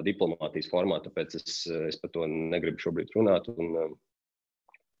 tādā diplomātijas formā, tāpēc es par to negribu šobrīd runāt, un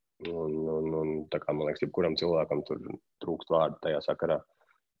tā kā, man liekas, jebkuram cilvēkam tur trūkst vārdu tajā sakarā.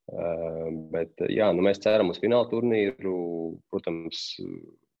 Bet, jā, mēs ceram uz fināla turnīru, protams,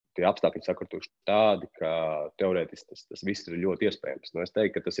 tie apstākļi sakrituši tādi, ka teorētiski tas viss ir ļoti iespējams. Es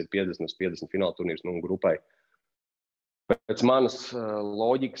teiktu, ka tas ir 50/50 fināla turnīrs, grupai. Pēc manas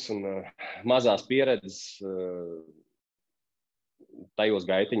loģikas un mazās pieredzes tajos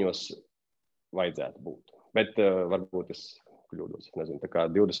gaitiņos vajadzētu būt. Bet varbūt es kļūdos. Nezinu, tā kā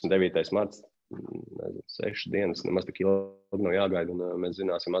 29. marts, 6 dienas, nemaz tik ilgi nav jāgaida, un mēs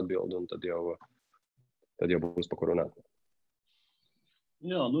zināsim atbildi, un tad jau būs pa ko runāt.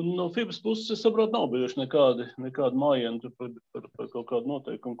 Jā, no FIBAS puses, es saprotu, nav bijuši nekādi mājieni par kaut kādu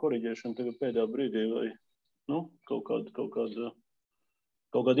noteikumu koriģēšanu tagad pēdējā brīdī, vai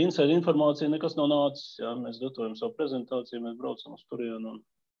kaut kāda inside informācija nekas nav nācis. Jā, mēs gatavojam savu prezentāciju, mēs braucam uz turienu.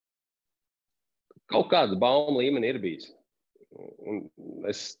 Kaut kāda bauma līmeni ir bijis. Un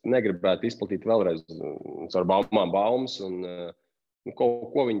es negribētu izplatīt vēlreiz ar baumas, un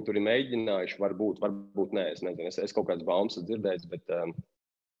ko viņi tur ir mēģinājuši, varbūt nē, es nezinu. Es kaut kādas baumas esmu dzirdējis, bet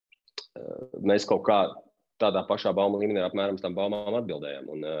mēs kaut kā tādā pašā bauma līmenī apmēram tām baumām atbildējām.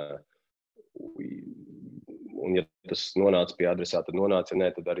 Un ja tas nonāca pie adresāta, tad nonāca, ja nē,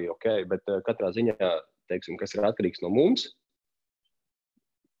 tad arī ok. Bet katrā ziņā, teiksim, kas ir atkarīgs no mums,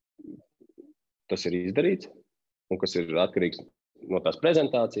 tas ir izdarīts. Un kas ir atkarīgs no tās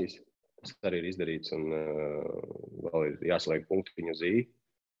prezentācijas, tas arī ir izdarīts, un vēl ir jāsaliek punktiņu uz I,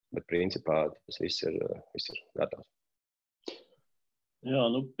 bet principā tas viss ir gatavs. Jā,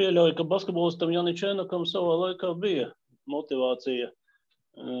 pieļauju, ka basketbolistam Janičēnakam savā laikā bija motivācija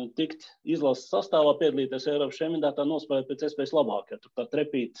tikt izlases sastāvā, piedalīties Eiropas čempionātā, nospēlēt pēc iespējas labāk. Ja tur tā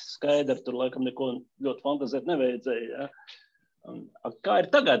trepīt skaidri, tur laikam neko ļoti fantazēt nevajadzēja. Ja? Kā ir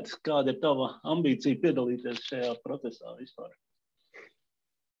tagad? Kāda ir tava ambīcija piedalīties šajā procesā vispār?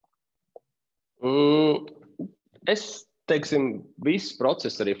 Es, teiksim, viss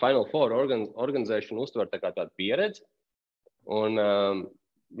process, arī Final Four organizēšanu uztver tā kā tādu pieredzi, un,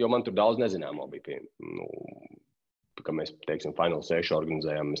 jo man tur daudz nezināmo bija. Ka mēs, teiksim, Final 6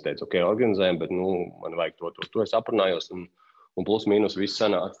 organizējām, es teicu, ok, organizējam, bet, man vajag to es aprunājos, un plus mīnus viss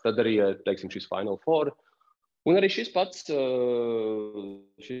sanāca. Tad arī, teiksim, šis Final Four. Un arī šis pats,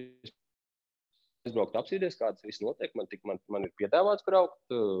 braukt apsīties, kādas viss notiek. Man ir piedāvāts braukt,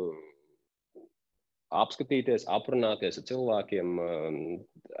 apskatīties, aprunāties ar cilvēkiem.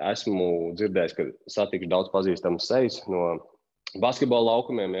 Esmu dzirdējis, ka satikšu daudz pazīstamas sejas no basketbola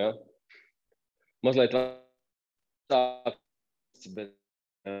laukumiem, ja. Mazliet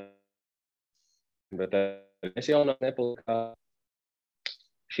bet es jau nepaliku.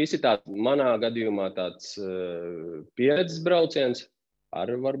 Šis ir manā gadījumā tāds pieredzes brauciens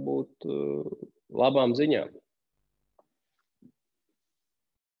ar varbūt labām ziņām.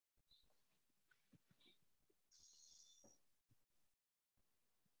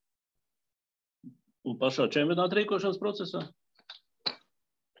 Un pašā čempionāta rīkošanas procesā?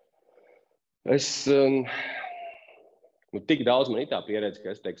 Tik daudz man ir tā pieredze,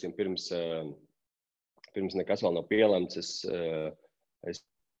 ka es, teiksim, pirms nekas vēl nav pielemts, es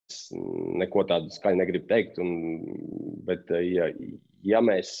neko tādu skaļi negribu teikt, bet ja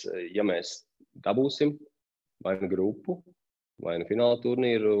mēs dabūsim vai nu grupu, vai nu fināla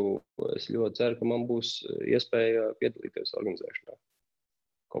turnīru, es ļoti ceru, ka man būs iespēja piedalīties organizēšanā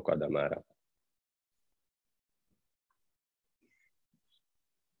kaut kādā mērā.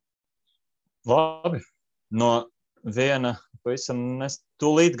 Labi. No viena pavisam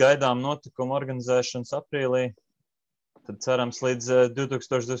tūlīt gaidām notikumu organizēšanas aprīlī. Tad cerams līdz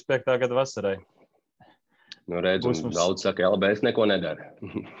 2025. gada vasarai. Redz, un daudz saka, LBS neko nedara.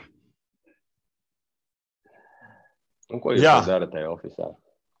 Un ko jūs darat tajā ofisā?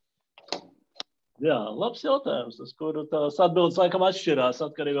 Jā, labs jautājums, tas, kuru tās atbildes laikam atšķirās,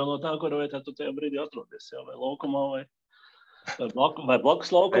 atkarībā no tā, kuru vietā tu tajā brīdī atrodies, jā, vai laukumā, vai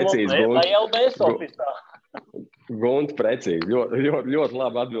blakus laukumā, vai LBS ofisā. Gunta precīzi, ļoti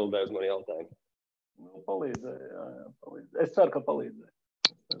labi atbildēs man jautājumu. Palīdzēja, jā, palīdzēja. Es ceru, ka palīdzēja.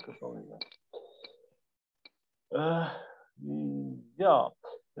 Jā.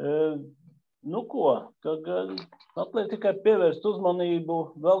 Nu ko, tad atliek tikai pievērst uzmanību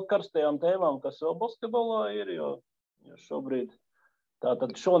vēl karstajām tēmām, kas vēl basketbolā ir, jo šobrīd,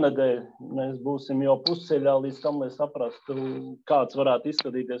 tātad šonedēļ mēs būsim jau pusceļā līdz tam, lai saprastu, kāds varētu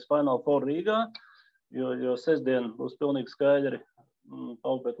izskatīties Final Four Rīgā, jo sestdien būs pilnīgi skaidri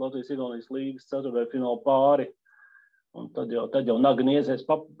pēc Latvijas-Igaunijas līgas 4. fināla pāri. Un tad jau nagani iesies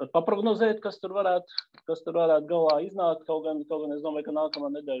paprognozēt, kas tur varētu galā iznākt. Kaut gan es domāju, ka nākamā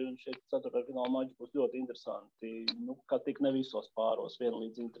nedēļa un šeit 4. fināla mači būs ļoti interesanti. Nu, kā tik ne visos pāros,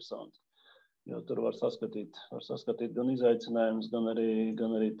 vienlīdz interesanti. Jo tur var saskatīt gan izaicinājumus, gan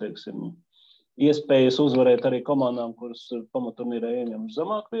arī, teiksim, iespējas uzvarēt arī komandām, kuras pamatturnīrā ieņem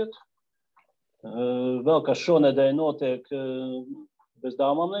zemāku vietu. Vēl kas šonedēļ notiek, bez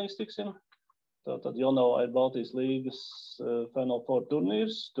dāmām neiztiksim. Tātad Jonavā ir Baltijas līgas Final Four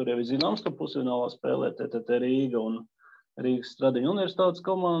turnīrs. Tur jau ir zināms, ka pusfinālā spēlē TTT Rīga un Rīgas Stradiņa universitātes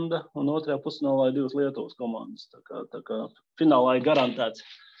komanda, un otrajā pusfinālā ir 2 Lietuvas komandas. Tā kā finālā ir garantēts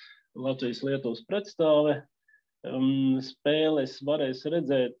Latvijas-Lietuvas pretstāve. Spēles varēs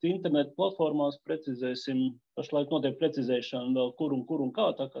redzēt internetu platformās, precizēsim, pašlaik notiek precizēšana vēl kur un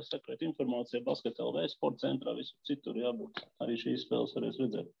kā, tā kā sekret informācija Basket LV, sporta centrā, visur citur jābūt. Arī šīs spēles varēs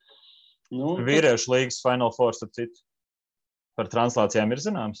redzēt. Nu, Vīriešu līgas Final Four, starp citu, par translācijām ir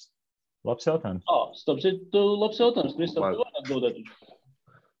zināms? Labs jautājums. Starp citu, labs jautājums. Kristap, tu vari atbildēt?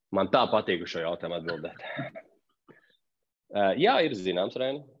 Man tā patīk uz šo jautājumu atbildēt. Jā, ir zināms,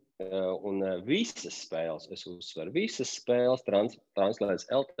 Reini. Un visas spēles, es uzsveru, visas spēles translēs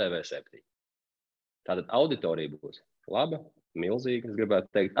LTV7. Tātad auditorija būs laba, milzīga, es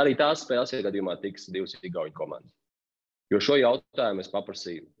gribētu teikt. Arī tās spēles, ja gadījumā tiks 2 igauņu komandas. Jo šo jautājumu es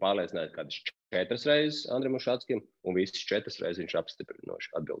paprasīju pārliecināt kādas 4 reizes Andrim Ušatskim, un visas 4 reizes viņš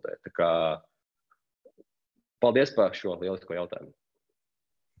apstiprinoši atbildēja. Tā kā paldies par šo lielisko jautājumu.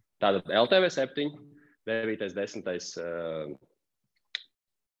 Tātad LTV7, 9. 10.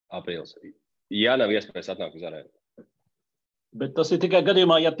 Aprīlis. Ja nav iespējas atnākt uz arēnu. Bet tas ir tikai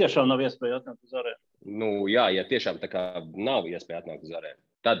gadījumā, ja tiešām nav iespēja atnākt uz arēnu. Nu, jā, ja tiešām tā kā nav iespēja atnākt uz arēnu,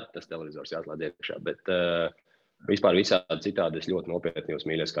 tad tas televizors jāslēdz iekšā. Bet vispār visādi citādi es ļoti nopietni jūs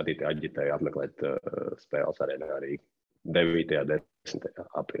mīļie skatītāji aģitēju apmeklēt spēles arēnā arī 9. 10.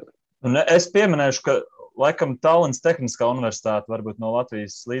 aprīlī. Un es pieminēšu, ka laikam Tallinas Tehniskā universitāte varbūt no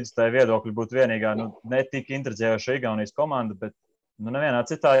Latvijas līdzstāja viedokļa būtu vienīgā ne tik intriģējoša Igaunijas komanda, bet nevienā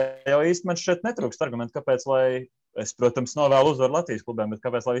citā jau īsti man šeit netrūkst argumentu, kāpēc, lai es, protams, novēlu uzvaru Latvijas klubiem, bet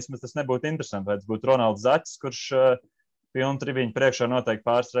kāpēc, lai vismaz tas nebūtu interesanti, vai tas būtu Ronalds Zaķis, kurš pilnu tribiņu priekšā noteikti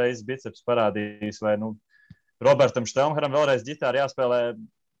pāris reizes biceps parādījis, vai Robertam Štelmharam vēlreiz ģitāri jāspēlē.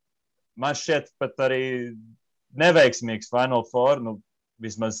 Man šķiet pat arī neveiksmīgs Final Four,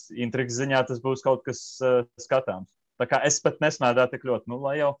 vismaz intrigas ziņā tas būs kaut kas skatāms. Tā kā es pat nesmēdāju tik ļoti,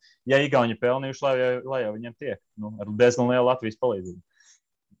 lai jau, ja Igauni pelnījuši, lai jau viņiem tiek, ar diezgan lielu Latvijas palīdzību.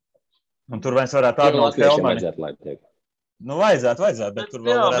 Un tur mēs varētu Arnolds Helmani. Vajadzētu, bet tur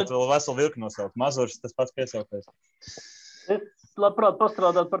vēl varētu vēl veselu virkni nosaukt. Mazurs, tas pats piesauktais. Es labprāt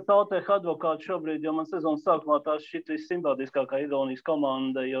pastrādāt par TTH advokātu šobrīd, jo man sezonas sākumā tās šķiet vissimpātiskākā Igaunijas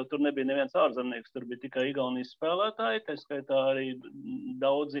komanda, jo tur nebija neviens ārzemnieks, tur bija tikai Igaunijas spēlētāji, tā skaitā arī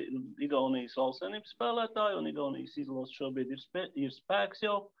daudzi Igaunijas valstsvienības spēlētāji, un Igaunijas izlases šobrīd ir spēks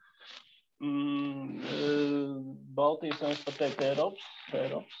jau. Baltijas, es pat teiktu,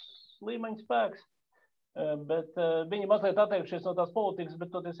 Eiropas līmeņa spēks. Bet viņi mazliet atteikušies no tās politikas,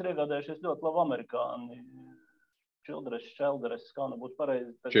 bet toties ir iegādājušies ļoti labu amerikāni. Čildres, kā būtu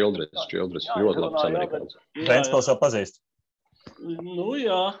pareizi. Čildres, ļoti labs amerikāns. Ventspils jau pazīst.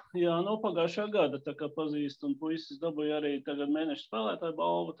 Jā, no pagājušā gada tā kā pazīst, un puisis dabūja arī tagad mēneša spēlētāju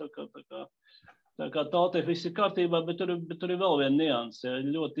balvu, tā kā Tautē viss ir kārtībā, bet tur ir vēl viena nianse,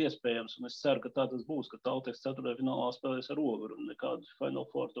 ļoti iespējams, un es ceru, ka tā tas būs, ka Tautēs 4. finālā spēlēs ar Ogru, un nekādu Final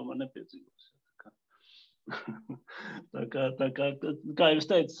Four tomēr nepiedzīvos. Tā kā jūs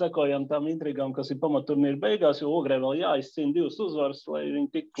teicu, sekojam tām intrigām, kas ir pamatturnīra beigās, jo Ogrē vēl jāizcīna 2 uzvaras, lai viņi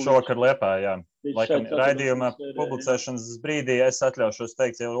tiktu. Šovakar Liepājā, jā. Laikam raidījuma publicēšanas brīdī es atļaušos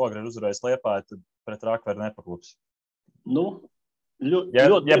teikt, ja Ogrē ir uzvarējis Liepājā, tad pret Rakveru nepaklups. Ja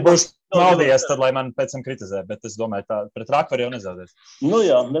būs maldījies, tad lai man pēc tam kritizē, bet es domāju, tā pret Rakveru jau nezaudēs.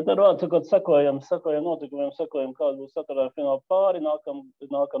 Jā, bet ar vārdu sakot, sekojam notikumiem, sekojam, kāda būs 4. fināla pāri,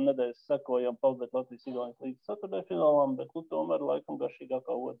 nākam nedēļas sekojam Palbēt Latvijas-Igaunijas līdz 4. finālām, bet tomēr laikam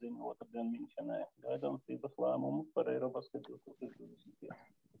garšīgākā odziņa otrdien Miņķenē. Gaidām FIBAs lēmumu par Eirobasket 2020.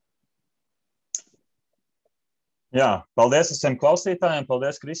 Jā, paldies visiem klausītājiem,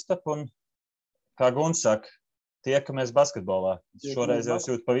 paldies Kristap, un kā Guns saka, tiekamies basketbolā. Šoreiz jau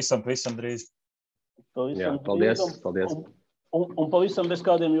jūtu pavisam drīz. Jā, paldies. Un pavisam bez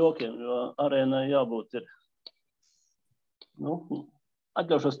kādiem jokiem, jo arēnai jābūt ir.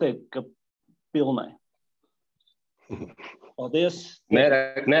 Atļaušos teikt, ka pilnai. Paldies.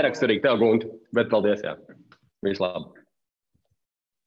 Neraksturīgi tev, Gunti, bet paldies, jā. Vislabāk.